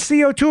decrease in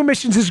CO2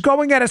 emissions is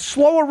going at a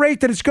slower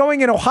rate than it's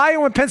going in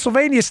Ohio and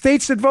Pennsylvania,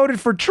 states that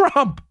voted for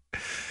Trump,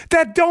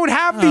 that don't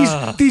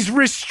have these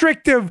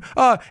restrictive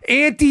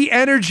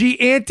anti-energy,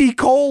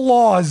 anti-coal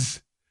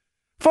laws.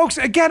 Folks,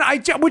 again,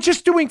 we're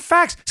just doing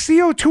facts.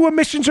 CO2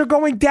 emissions are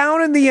going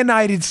down in the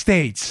United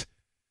States.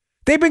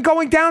 They've been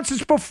going down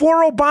since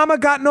before Obama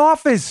got in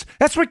office.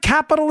 That's what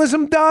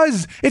capitalism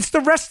does. It's the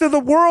rest of the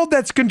world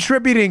that's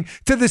contributing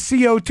to the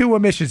CO2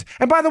 emissions.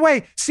 And by the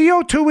way,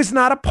 CO2 is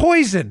not a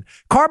poison.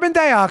 Carbon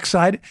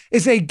dioxide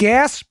is a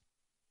gas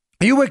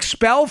you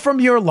expel from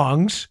your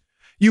lungs.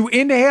 You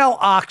inhale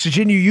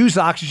oxygen, you use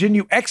oxygen,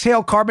 you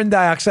exhale carbon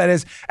dioxide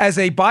as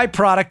a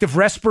byproduct of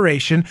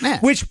respiration,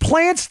 which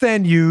plants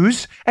then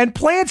use and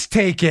plants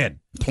take in.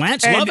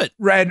 Plants love it.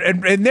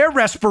 And their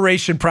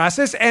respiration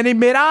process and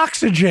emit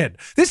oxygen.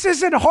 This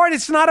isn't hard.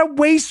 It's not a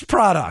waste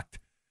product.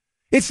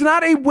 It's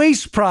not a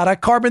waste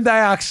product, carbon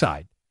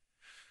dioxide.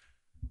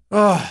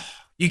 Oh,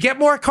 you get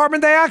more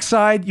carbon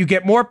dioxide, you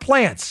get more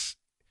plants.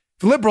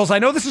 Liberals, I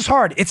know this is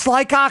hard. It's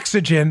like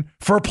oxygen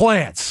for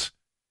plants.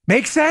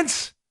 Make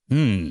sense?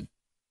 Now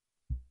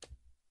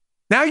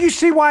you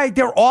see why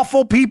they're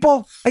awful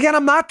people? Again,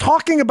 I'm not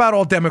talking about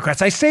all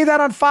Democrats. I say that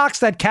on Fox,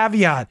 that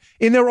caveat,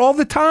 in there all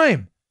the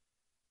time.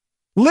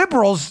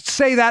 Liberals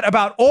say that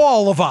about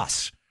all of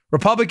us.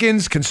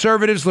 Republicans,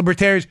 conservatives,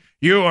 libertarians,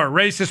 you are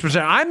racist.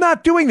 I'm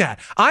not doing that.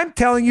 I'm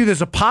telling you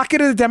there's a pocket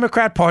of the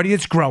Democrat Party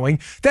that's growing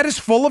that is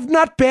full of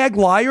nutbag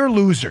liar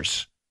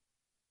losers,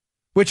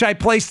 which I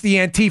place the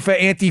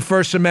Antifa,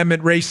 anti-First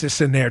Amendment racists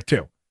in there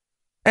too.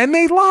 And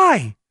they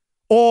lie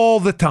all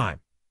the time.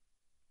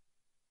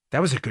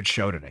 That was a good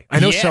show today. I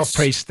know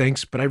self-praise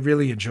stinks, but I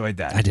really enjoyed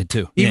that. I did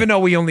too. Even though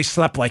we only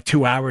slept like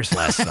 2 hours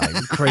last night.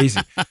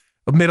 Crazy.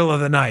 The middle of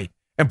the night.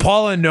 And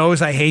Paula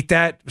knows I hate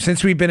that.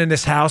 Since we've been in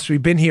this house,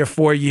 we've been here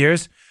 4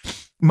 years.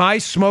 My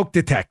smoke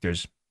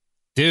detectors,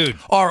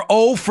 are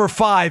 0 for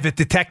 5 at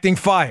detecting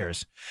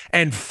fires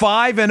and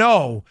 5 and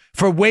 0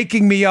 for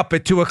waking me up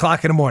at 2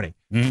 o'clock in the morning.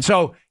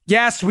 So,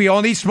 yes, we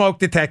all need smoke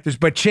detectors,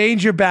 but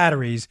change your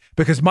batteries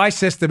because my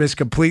system is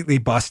completely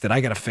busted.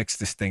 I got to fix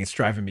this thing. It's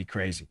driving me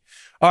crazy.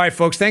 All right,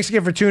 folks, thanks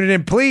again for tuning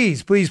in.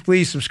 Please, please,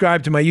 please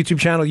subscribe to my YouTube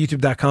channel,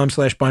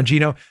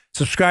 youtube.com/Bongino.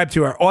 Subscribe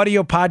to our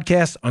audio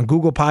podcast on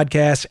Google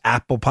Podcasts,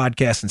 Apple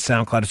Podcasts, and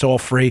SoundCloud. It's all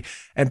free.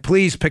 And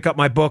please pick up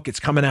my book.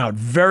 It's coming out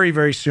very,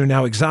 very soon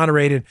now.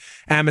 Exonerated,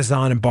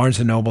 Amazon and Barnes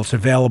 & Noble. It's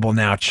available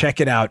now. Check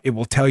it out. It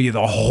will tell you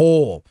the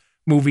whole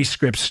movie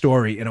script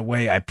story in a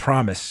way I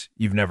promise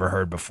you've never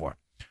heard before.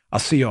 I'll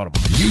see you all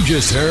tomorrow. You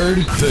just heard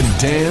The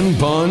Dan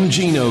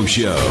Bongino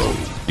Show.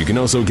 You can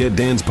also get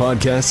Dan's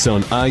podcasts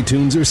on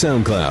iTunes or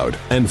SoundCloud.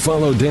 And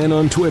follow Dan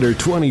on Twitter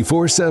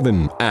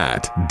 24/7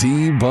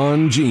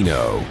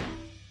 @DBongino.